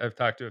inside. I've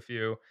talked to a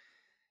few,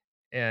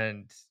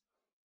 and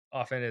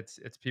often it's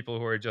people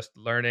who are just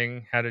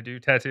learning how to do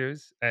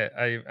tattoos.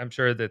 I'm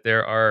sure that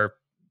there are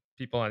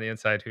people on the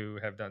inside who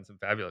have done some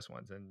fabulous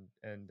ones,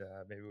 and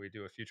maybe we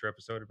do a future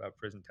episode about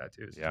prison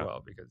tattoos as Yeah,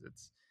 well because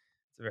it's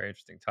a very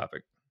interesting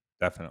topic.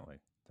 definitely,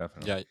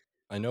 definitely. Yeah,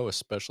 I know,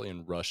 especially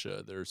in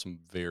Russia, there are some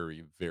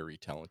very, very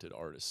talented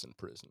artists in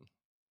prison.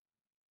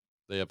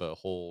 They have a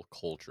whole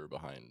culture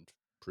behind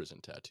prison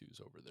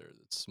tattoos over there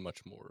that's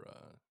much more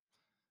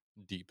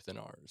deep than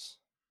ours.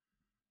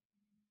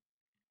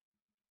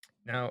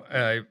 Now,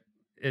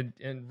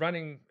 in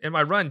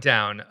my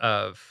rundown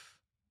of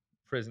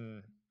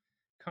prison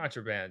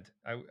contraband,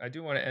 I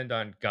do want to end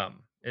on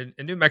gum. In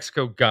New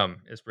Mexico, gum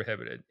is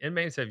prohibited.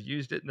 Inmates have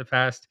used it in the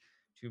past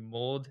to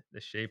mold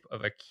the shape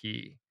of a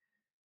key.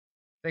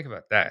 Think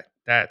about that.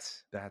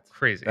 That's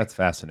crazy. That's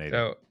fascinating.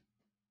 So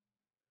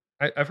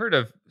I've heard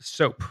of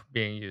soap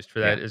being used for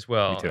that Yeah, as me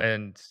well, too.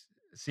 and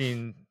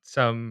seen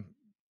some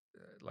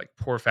like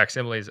poor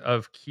facsimiles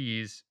of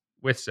keys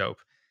with soap.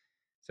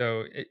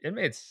 So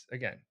inmates,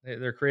 again,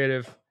 they're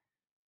creative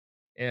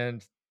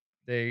and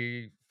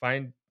they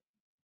find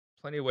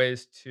plenty of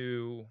ways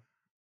to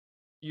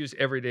use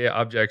everyday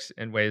objects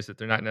in ways that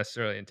they're not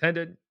necessarily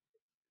intended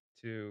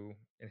to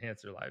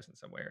enhance their lives in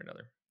some way or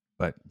another.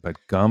 But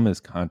gum is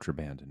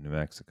contraband in New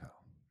Mexico.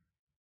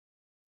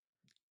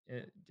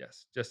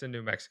 Yes, just in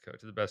New Mexico,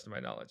 to the best of my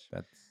knowledge.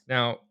 That's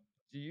Now,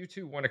 do you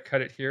two want to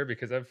cut it here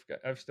because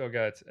I've still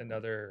got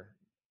another.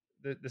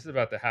 This is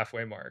about the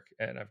halfway mark,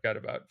 and I've got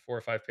about 4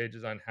 or 5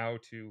 pages on how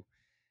to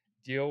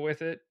deal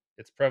with it,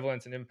 its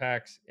prevalence and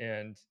impacts,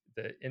 and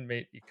the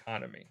inmate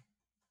economy.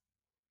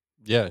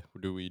 Yeah.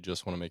 Do we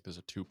just want to make this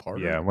a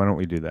two-parter? yeah. Why don't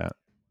we do that?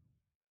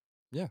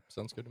 Yeah,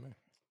 sounds good to me.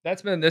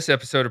 That's been this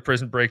episode of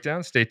Prison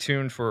Breakdown. Stay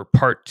tuned for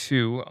part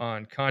 2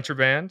 on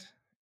contraband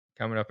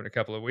coming up in a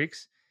couple of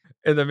weeks.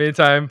 In the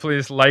meantime,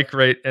 please like,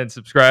 rate, and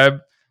subscribe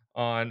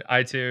on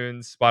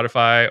iTunes,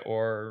 Spotify,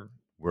 or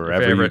your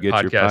Wherever you favorite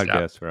get your podcast app.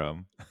 podcast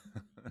from.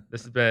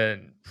 This has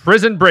been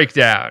Prison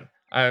Breakdown.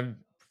 I'm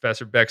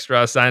Professor Beck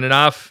Strah signing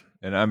off.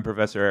 And I'm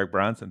Professor Eric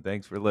Bronson.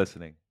 Thanks for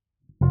listening.